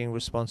taking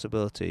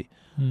responsibility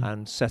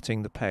and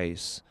setting the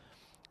pace,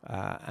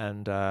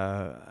 and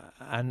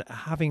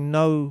having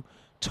no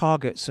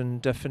targets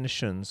and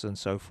definitions and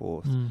so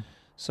forth.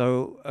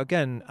 So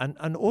again,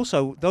 and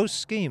also those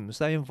schemes,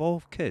 they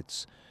involve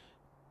kids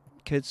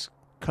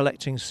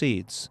collecting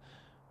seeds,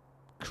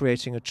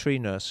 creating a tree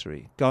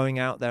nursery, going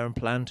out there and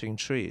planting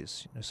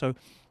trees. So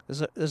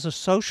there's a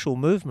social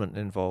movement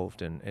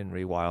involved in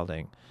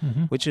rewilding,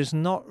 which is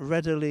not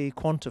readily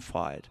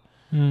quantified.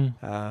 And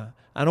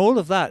all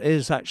of that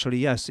is actually,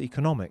 yes,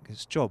 economic.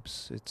 It's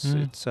jobs.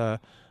 It's a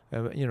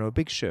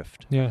big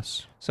shift.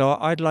 Yes. So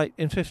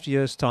in 50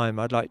 years' time,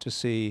 I'd like to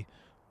see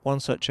one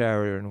such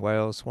area in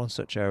Wales, one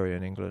such area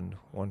in England,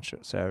 one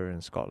such area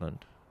in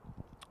Scotland.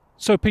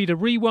 So, Peter,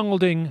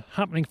 rewilding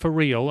happening for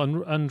real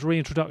and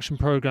reintroduction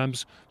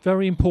programs,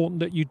 very important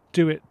that you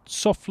do it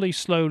softly,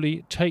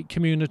 slowly, take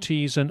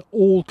communities and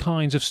all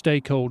kinds of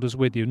stakeholders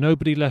with you.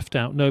 Nobody left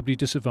out, nobody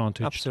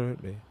disadvantaged.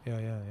 Absolutely.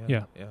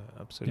 Yeah,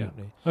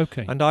 absolutely. Yeah.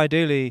 Okay. And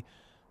ideally,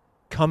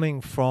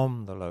 coming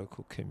from the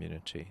local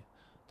community.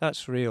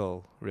 That's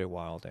real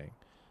rewilding.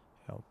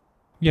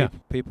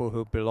 People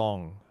who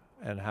belong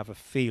and have a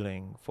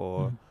feeling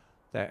for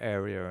their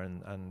area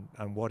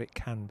and what it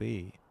can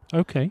be.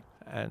 Okay.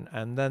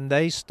 And then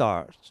they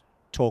start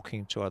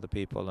talking to other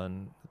people,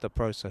 and the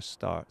process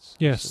starts.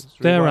 Yes,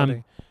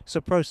 it's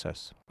a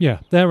process. Yeah,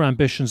 their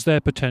ambitions,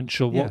 their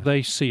potential, what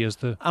they see as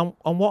the... And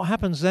what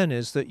happens then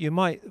is that you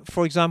might,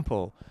 for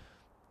example,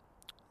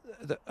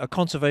 a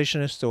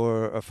conservationist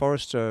or a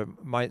forester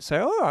might say,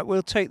 all right,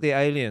 we'll take the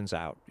aliens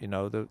out,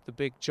 the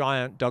big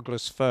giant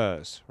Douglas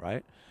firs,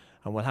 right?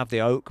 And we'll have the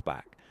oak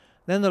back.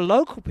 Then the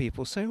local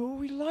people say, well,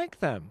 we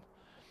like them.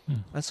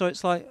 And so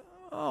it's like,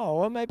 oh,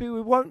 well, maybe we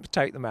won't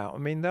take them out. I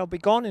mean, they'll be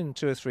gone in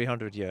 200 or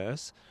 300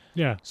 years.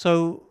 Yeah.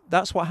 So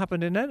that's what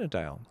happened in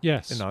Ennerdale.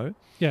 Yes.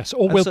 Yes,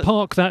 or we'll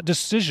park that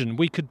decision.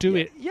 We could do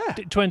it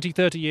 20,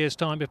 30 years'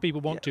 time if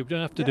people want to. We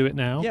don't have to do it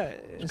now. Yeah.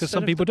 Because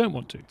some people don't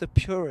want to. The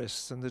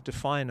purists and the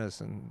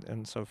definers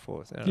and so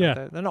forth.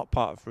 They're not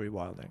part of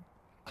rewilding.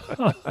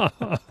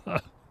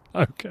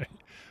 Okay.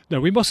 No,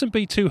 we mustn't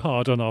be too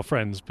hard on our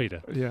friends,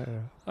 Peter. Yeah.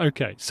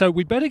 Okay, so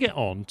we better get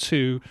on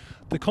to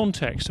the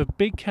context of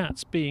big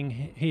cats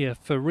being here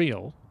for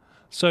real.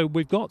 So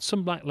we've got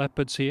some black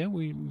leopards here,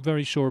 we're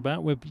very sure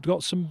about. We've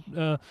got some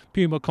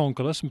puma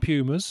concolor, some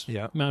pumas,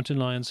 mountain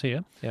lions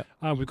here. Yeah.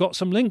 We've got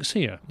some lynx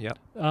here. Yeah.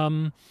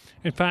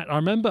 In fact, I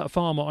remember a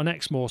farmer on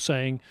Exmoor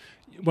saying,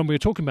 when we were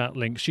talking about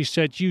lynx, she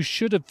said, you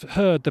should have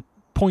heard the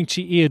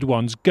pointy-eared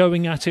ones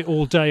going at it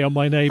all day on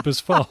my neighbour's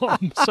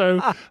farm. So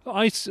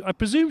I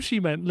presume she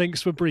meant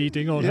lynx were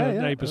breeding on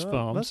her neighbour's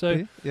farm.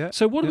 So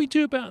what do we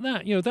do about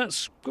that?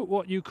 That's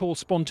what you call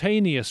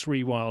spontaneous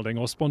rewilding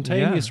or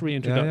spontaneous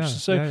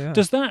reintroduction.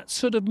 Does that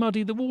sort of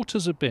muddy the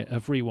waters a bit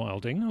of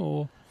rewilding?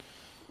 Or?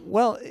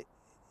 Well,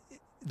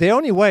 the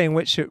only way in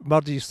which it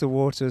muddies the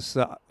waters,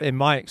 in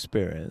my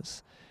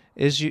experience,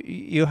 is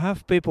you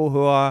have people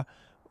who are...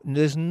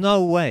 There's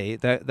no way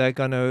that they're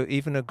going to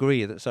even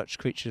agree that such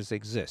creatures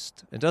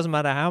exist. It doesn't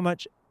matter how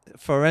much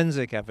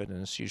forensic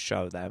evidence you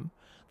show them,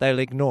 they'll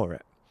ignore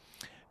it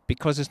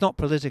because it's not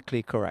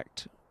politically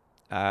correct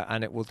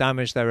and it will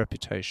damage their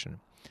reputation.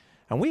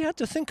 And we had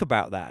to think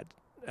about that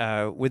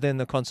within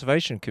the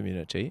conservation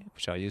community,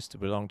 which I used to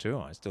belong to,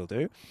 I still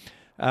do,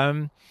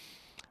 about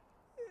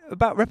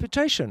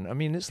reputation. I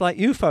mean, it's like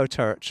UFO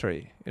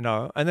territory,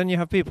 and then you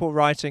have people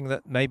writing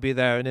that maybe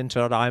they're an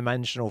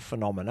interdimensional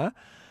phenomena.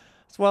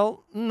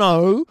 Well,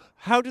 no.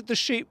 How did the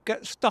sheep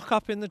get stuck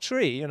up in the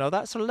tree?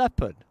 That's a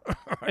leopard,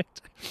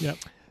 right? Yep.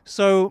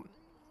 So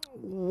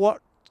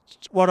what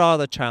are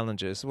the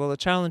challenges? Well, the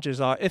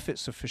challenges are if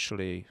it's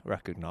officially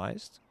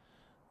recognized,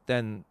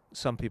 then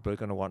some people are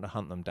going to want to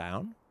hunt them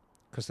down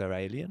because they're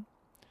alien.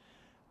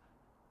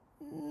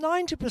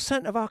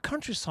 90% of our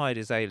countryside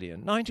is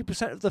alien.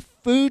 90% of the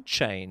food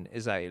chain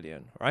is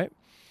alien, right?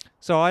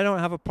 So I don't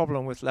have a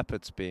problem with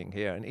leopards being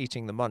here and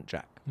eating the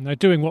muntjac. And they're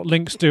doing what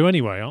lynx do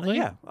anyway, aren't they?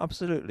 Yeah,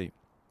 absolutely.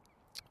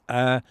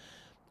 And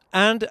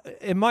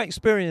in my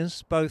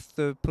experience, both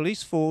the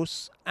police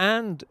force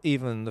and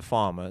even the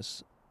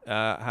farmers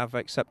have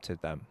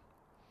accepted them.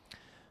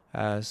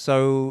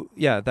 So,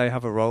 they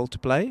have a role to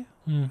play.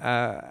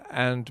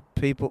 And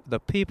the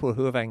people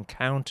who have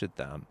encountered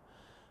them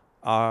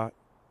are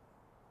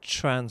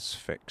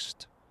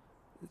transfixed.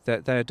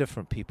 They're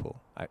different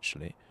people,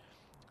 actually.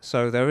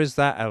 So there is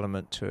that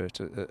element to it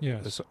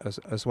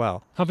as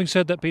well. Having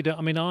said that, Peter,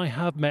 I mean, I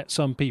have met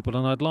some people,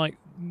 and I'd like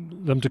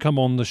them to come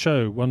on the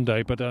show one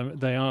day, but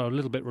they are a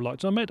little bit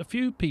reluctant. I met a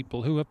few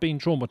people who have been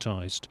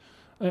traumatised.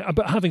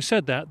 But having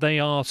said that, they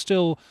are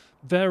still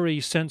very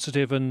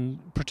sensitive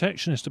and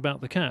protectionist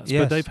about the cats.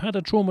 Yes. But they've had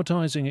a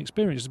traumatising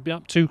experience. Be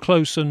up too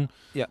close and,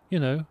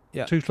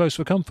 too close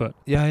for comfort.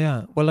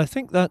 Yeah. Well, I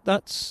think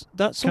that's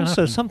also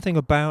happen. Something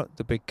about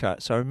the big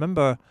cats. I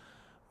remember...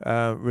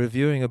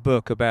 reviewing a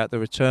book about the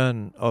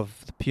return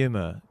of the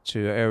puma to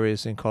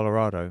areas in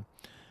Colorado,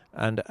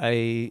 and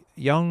a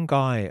young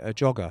guy, a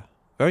jogger,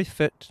 very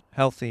fit,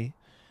 healthy.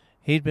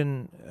 He'd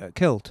been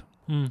killed.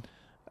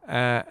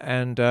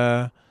 And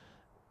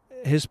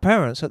his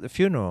parents at the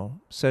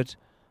funeral said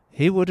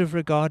he would have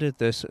regarded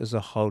this as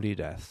a holy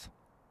death.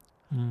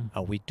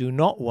 And we do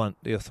not want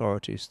the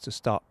authorities to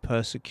start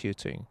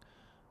persecuting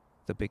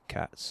the big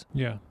cats.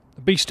 Yeah.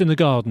 The Beast in the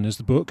Garden is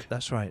the book.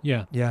 That's right.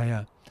 Yeah.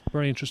 Yeah.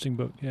 Very interesting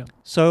book, yeah.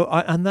 So,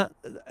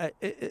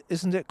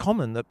 isn't it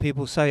common that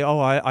people say, "Oh,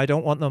 I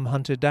don't want them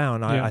hunted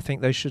down. I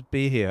think they should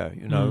be here."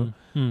 You know.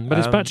 But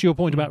it's back to your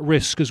point about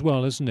risk as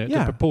well, isn't it? Yeah.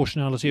 The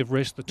proportionality of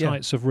risk, the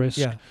types of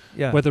risk.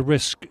 Yeah. Whether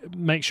risk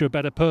makes you a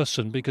better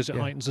person because it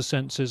heightens the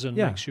senses and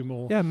makes you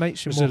more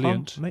makes you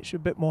resilient. Makes you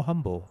a bit more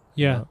humble.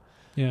 Yeah.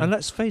 You know? And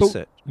let's face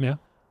it. Yeah.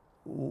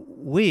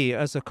 We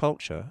as a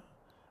culture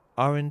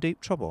are in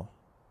deep trouble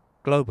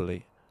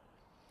globally.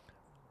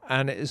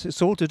 And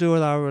it's all to do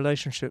with our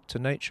relationship to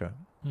nature.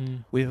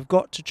 We have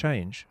got to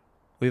change.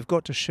 We've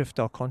got to shift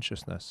our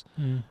consciousness.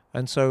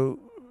 And so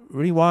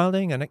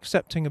rewilding and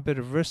accepting a bit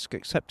of risk,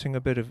 accepting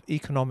a bit of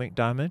economic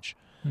damage,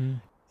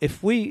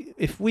 if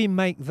we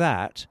make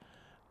that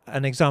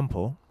an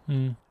example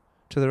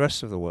to the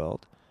rest of the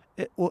world,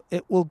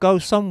 it will go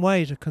some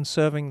way to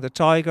conserving the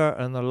tiger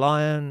and the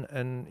lion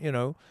and, you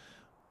know,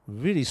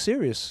 really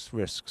serious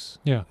risks.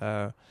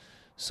 Yeah.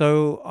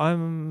 So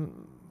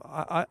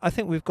I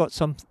think we've got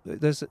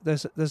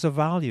there's a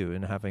value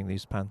in having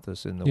these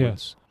panthers in the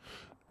woods.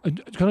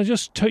 Can I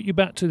just take you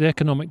back to the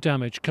economic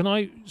damage? Can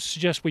I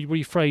suggest we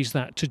rephrase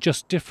that to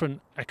just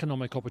different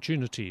economic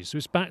opportunities? So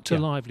it's back to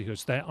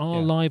livelihoods. There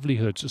are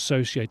livelihoods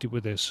associated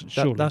with this,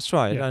 surely. That's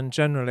right. Yeah. And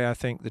generally I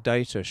think the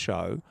data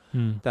show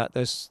that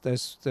there's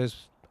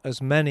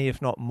as many,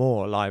 if not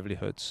more,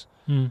 livelihoods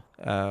in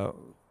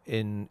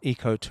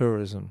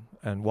ecotourism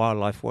and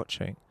wildlife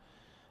watching.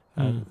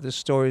 This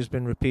story has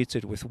been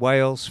repeated with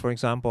whales, for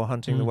example,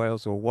 hunting the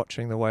whales or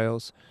watching the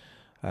whales,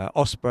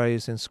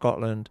 ospreys in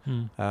Scotland.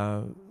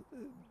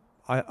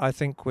 I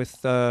think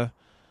with a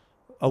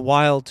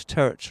wild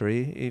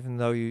territory, even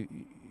though you're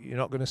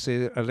not going to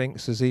see a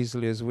lynx as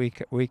easily as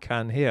we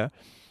can here,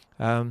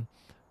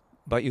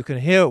 but you can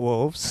hear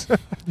wolves.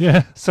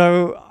 Yeah.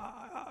 So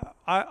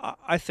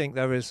I think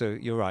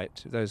you're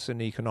right, there's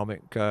an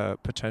economic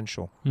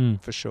potential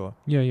for sure.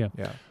 Yeah.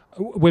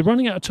 We're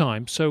running out of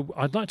time, so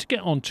I'd like to get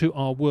on to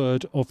our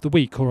word of the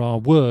week, or our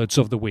words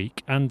of the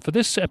week. And for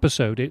this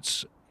episode,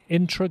 it's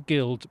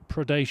intra-guild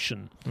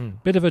predation.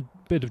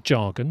 Bit of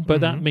jargon, but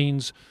that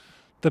means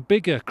the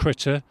bigger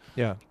critter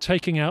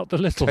taking out the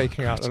little.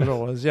 Taking out the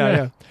little ones,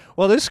 yeah.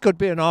 Well, this could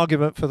be an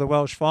argument for the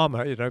Welsh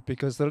farmer, you know,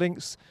 because the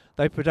lynx,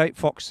 they predate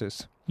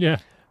foxes. Yeah.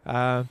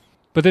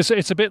 But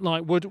it's a bit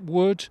like,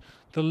 would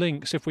the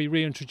lynx, if we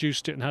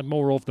reintroduced it and had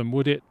more of them,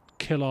 would it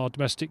kill our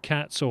domestic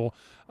cats? Or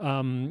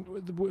I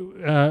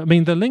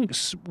mean, the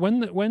lynx, when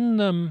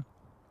the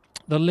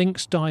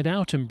lynx died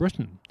out in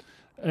Britain,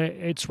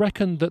 it's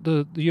reckoned that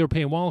the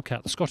European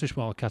wildcat, the Scottish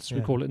wildcat as we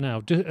call it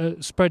now,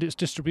 spread its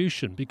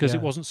distribution because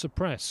it wasn't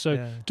suppressed.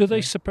 So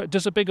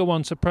does a bigger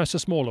one suppress a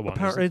smaller one?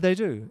 Apparently they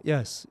do.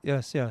 Yes.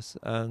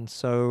 And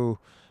so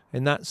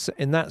in that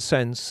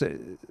sense,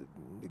 it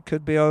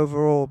could be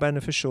overall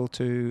beneficial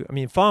to. I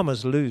mean,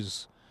 farmers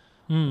lose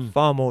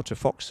far more to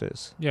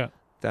foxes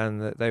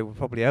than they would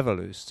probably ever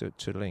lose to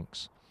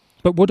lynx.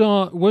 But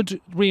would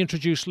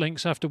reintroduced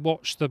lynx have to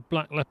watch the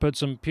black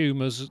leopards and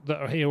pumas that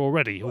are here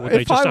already? Or would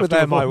they just I were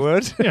them, I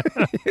would.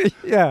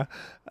 Yeah.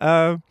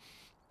 Not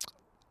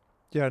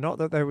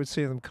that they would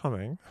see them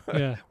coming.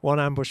 Yeah. One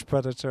ambush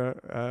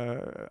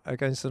predator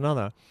against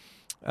another.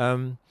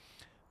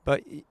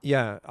 But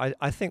yeah,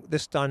 I think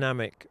this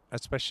dynamic,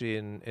 especially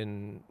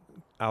in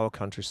our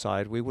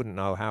countryside, we wouldn't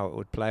know how it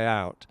would play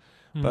out.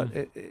 But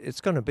it's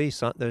going to be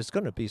there's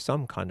going to be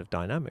some kind of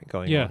dynamic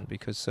going on,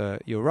 because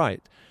you're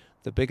right.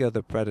 The bigger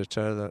the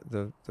predator,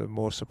 the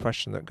more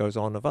suppression that goes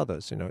on of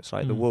others. You know, it's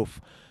like the wolf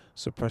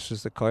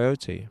suppresses the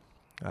coyote.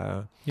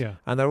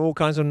 And there are all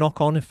kinds of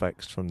knock-on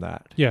effects from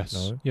that.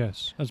 Yes.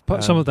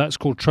 Some of that's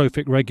called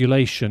trophic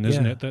regulation,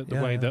 isn't it?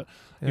 The way that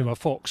a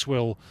fox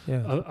will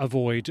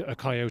avoid a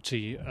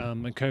coyote,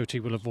 and coyote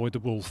will avoid the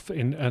wolf.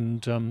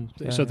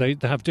 So they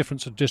have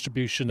different sort of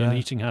distribution and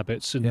eating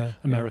habits in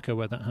America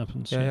where that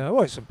happens.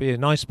 Well, it would be a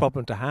nice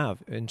problem to have,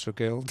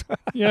 intra-guild.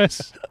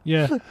 Yes.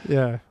 Yeah.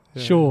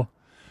 Sure.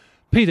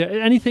 Peter,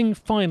 anything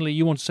finally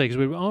you want to say, because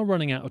we are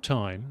running out of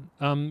time?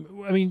 I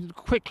mean,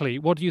 quickly,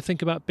 what do you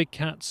think about big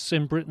cats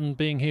in Britain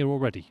being here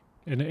already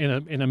in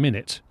a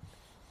minute?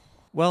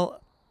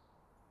 Well,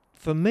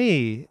 for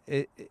me,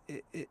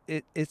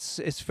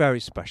 it's very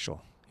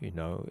special. You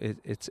know,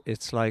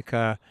 it's like,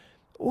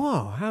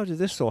 wow, how did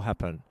this all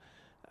happen?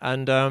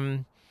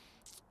 And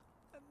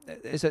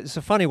it's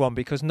a funny one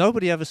because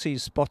nobody ever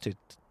sees spotted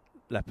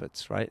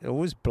leopards, right? They're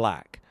always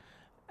black,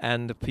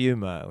 and the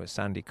puma was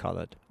sandy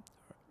coloured.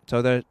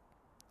 So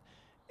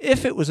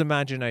if it was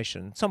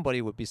imagination,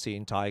 somebody would be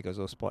seeing tigers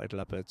or spotted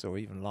leopards or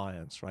even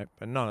lions, right?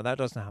 But no, that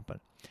doesn't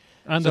happen.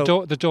 And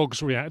the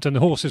dogs react and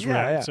the horses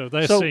react, so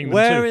they're seeing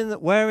them too.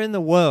 Where in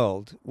the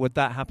world would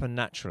that happen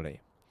naturally?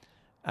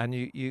 and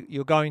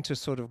you're going to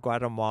sort of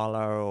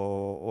Guatemala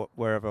or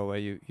wherever where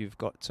you've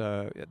got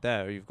the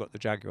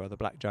jaguar, the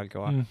black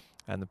jaguar,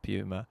 and the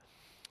puma,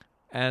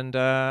 and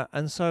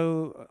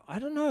so I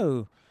don't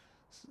know.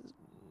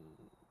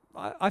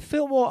 I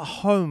feel more at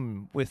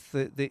home with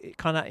the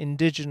kind of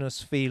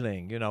indigenous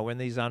feeling, when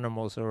these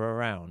animals are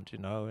around,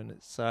 and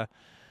it's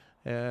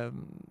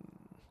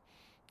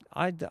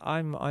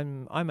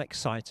I'm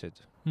excited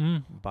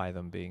by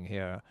them being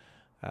here,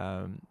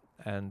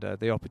 and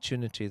the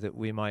opportunity that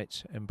we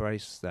might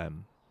embrace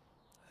them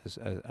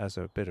as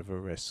a bit of a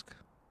risk.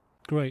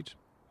 Great.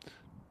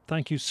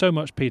 Thank you so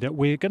much, Peter.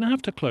 We're going to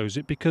have to close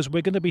it because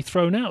we're going to be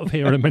thrown out of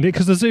here in a minute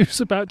because the zoo's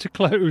about to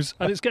close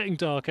and it's getting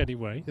dark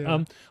anyway.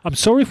 Yeah. I'm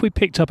sorry if we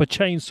picked up a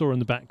chainsaw in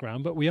the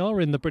background, but we are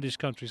in the British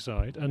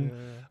countryside, and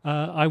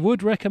I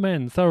would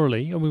recommend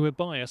thoroughly, and we were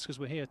biased because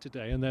we're here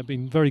today and they've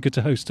been very good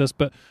to host us,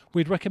 but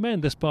we'd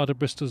recommend this part of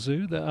Bristol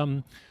Zoo,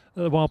 the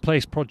Wild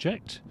Place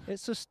Project.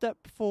 It's a step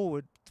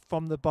forward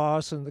from the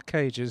bars and the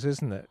cages,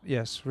 isn't it?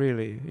 Yes,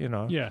 really,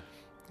 Yeah.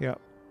 Yeah.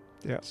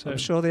 Yeah, So I'm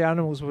sure the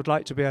animals would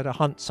like to be able to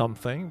hunt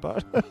something,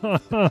 but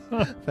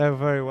they're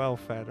very well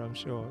fed, I'm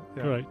sure.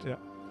 Yeah, Great. Yeah.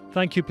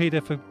 Thank you,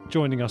 Peter, for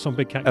joining us on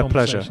Big Cat A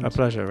Conversations.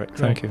 pleasure, Rick.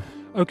 Thank you.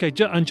 Okay,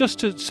 and just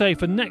to say,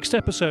 for next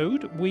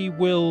episode, we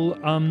will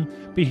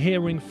be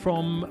hearing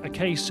from a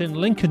case in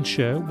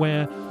Lincolnshire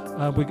where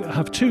we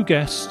have two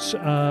guests,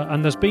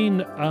 and there's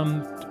been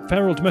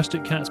feral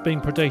domestic cats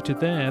being predated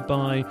there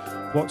by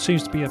what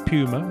seems to be a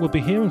puma. We'll be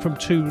hearing from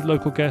two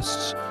local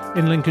guests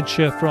in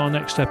Lincolnshire for our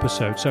next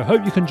episode. So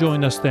hope you can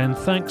join us then.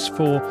 Thanks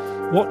for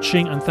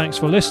watching and thanks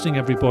for listening,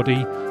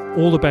 everybody.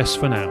 All the best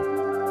for now.